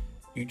because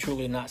you're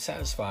truly not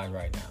satisfied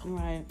right now?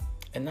 Right.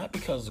 And not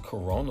because of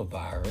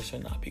coronavirus, or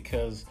not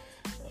because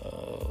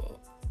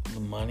the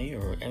money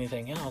or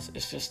anything else.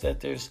 It's just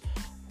that there's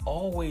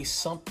always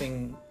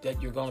something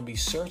that you're going to be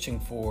searching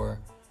for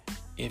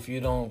if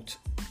you're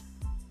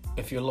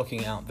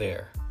looking out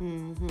there.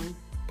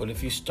 But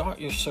if you start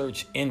your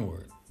search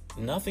inward,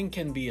 nothing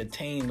can be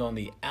attained on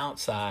the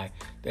outside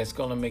that's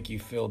going to make you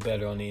feel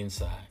better on the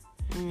inside.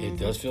 It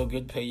does feel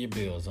good to pay your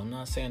bills. I'm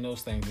not saying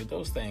those things, but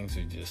those things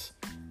are just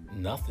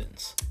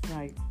nothings.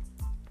 Right.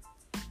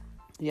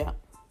 Yeah.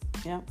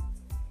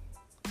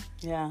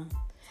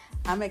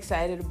 I'm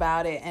excited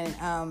about it,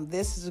 and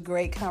this is a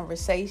great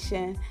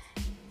conversation.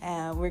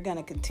 We're going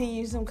to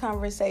continue some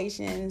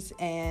conversations,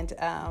 and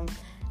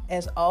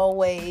as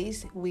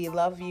always, we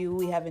love you.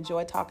 We have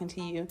enjoyed talking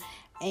to you,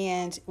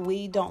 and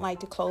we don't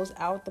like to close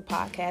out the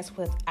podcast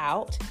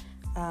without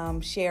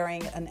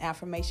sharing an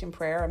affirmation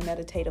prayer, a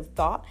meditative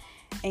thought.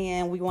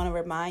 And we want to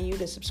remind you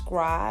to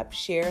subscribe,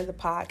 share the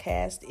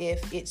podcast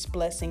if it's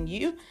blessing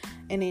you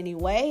in any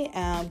way.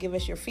 Give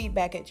us your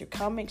feedback and your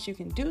comments. You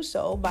can do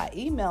so by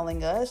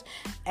emailing us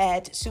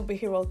at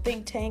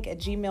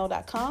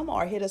superherothinktank@gmail.com,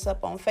 or hit us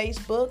up on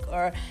Facebook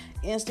or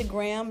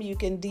Instagram. You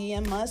can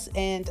DM us,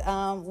 and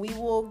we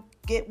will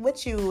get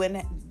with you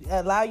and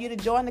allow you to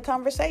join the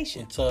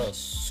conversation. It's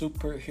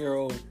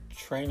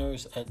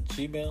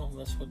superherotrainers@gmail.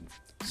 That's what.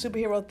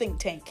 Superhero Think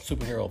Tank.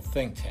 Superhero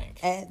Think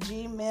Tank.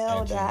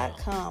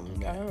 @gmail.com.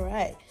 Okay. All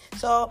right.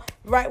 So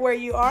right where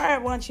you are, I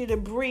want you to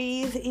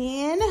breathe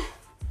in.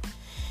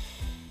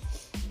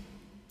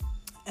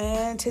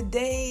 And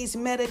today's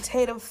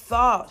meditative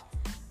thought,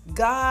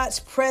 God's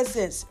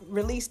presence.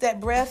 Release that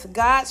breath.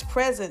 God's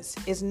presence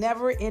is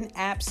never in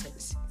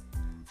absence.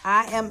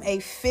 I am a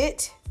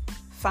fit,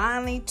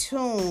 finely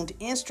tuned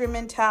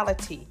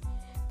instrumentality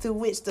through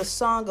which the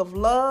song of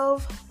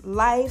love,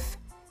 life,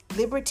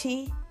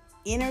 liberty,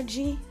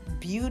 energy,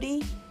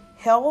 beauty,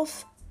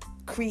 health,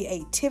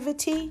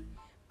 creativity,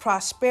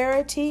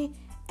 prosperity,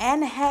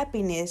 and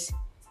happiness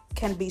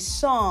can be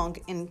sung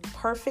in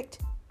perfect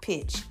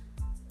pitch.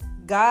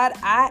 God,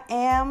 I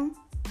am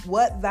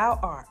what thou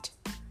art,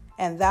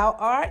 and thou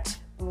art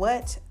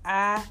what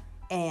I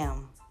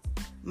am.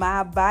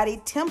 My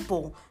body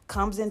temple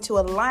comes into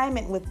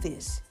alignment with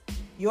this.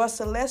 Your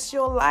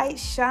celestial light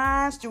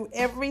shines through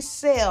every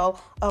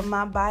cell of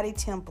my body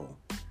temple.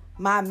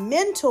 My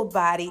mental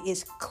body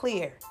is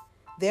clear.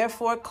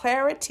 Therefore,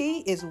 clarity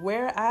is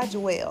where I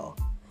dwell.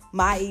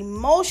 My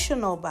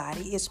emotional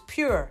body is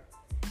pure,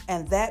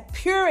 and that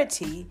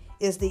purity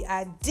is the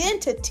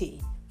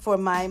identity for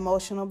my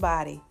emotional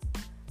body.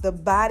 The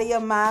body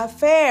of my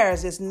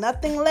affairs is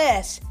nothing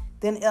less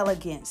than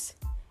elegance,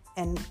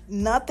 and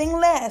nothing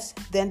less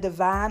than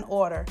divine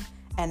order,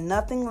 and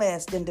nothing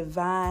less than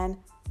divine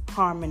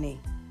harmony.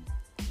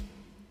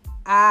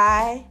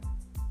 I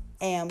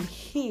am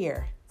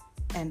here,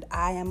 and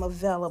I am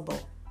available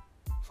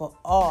for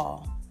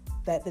all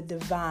that the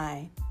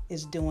divine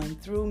is doing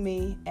through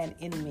me and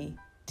in me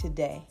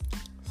today.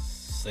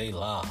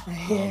 Selah.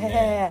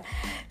 Yeah. Hey.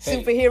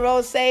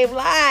 Superheroes save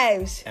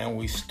lives. And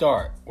we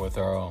start with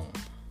our own.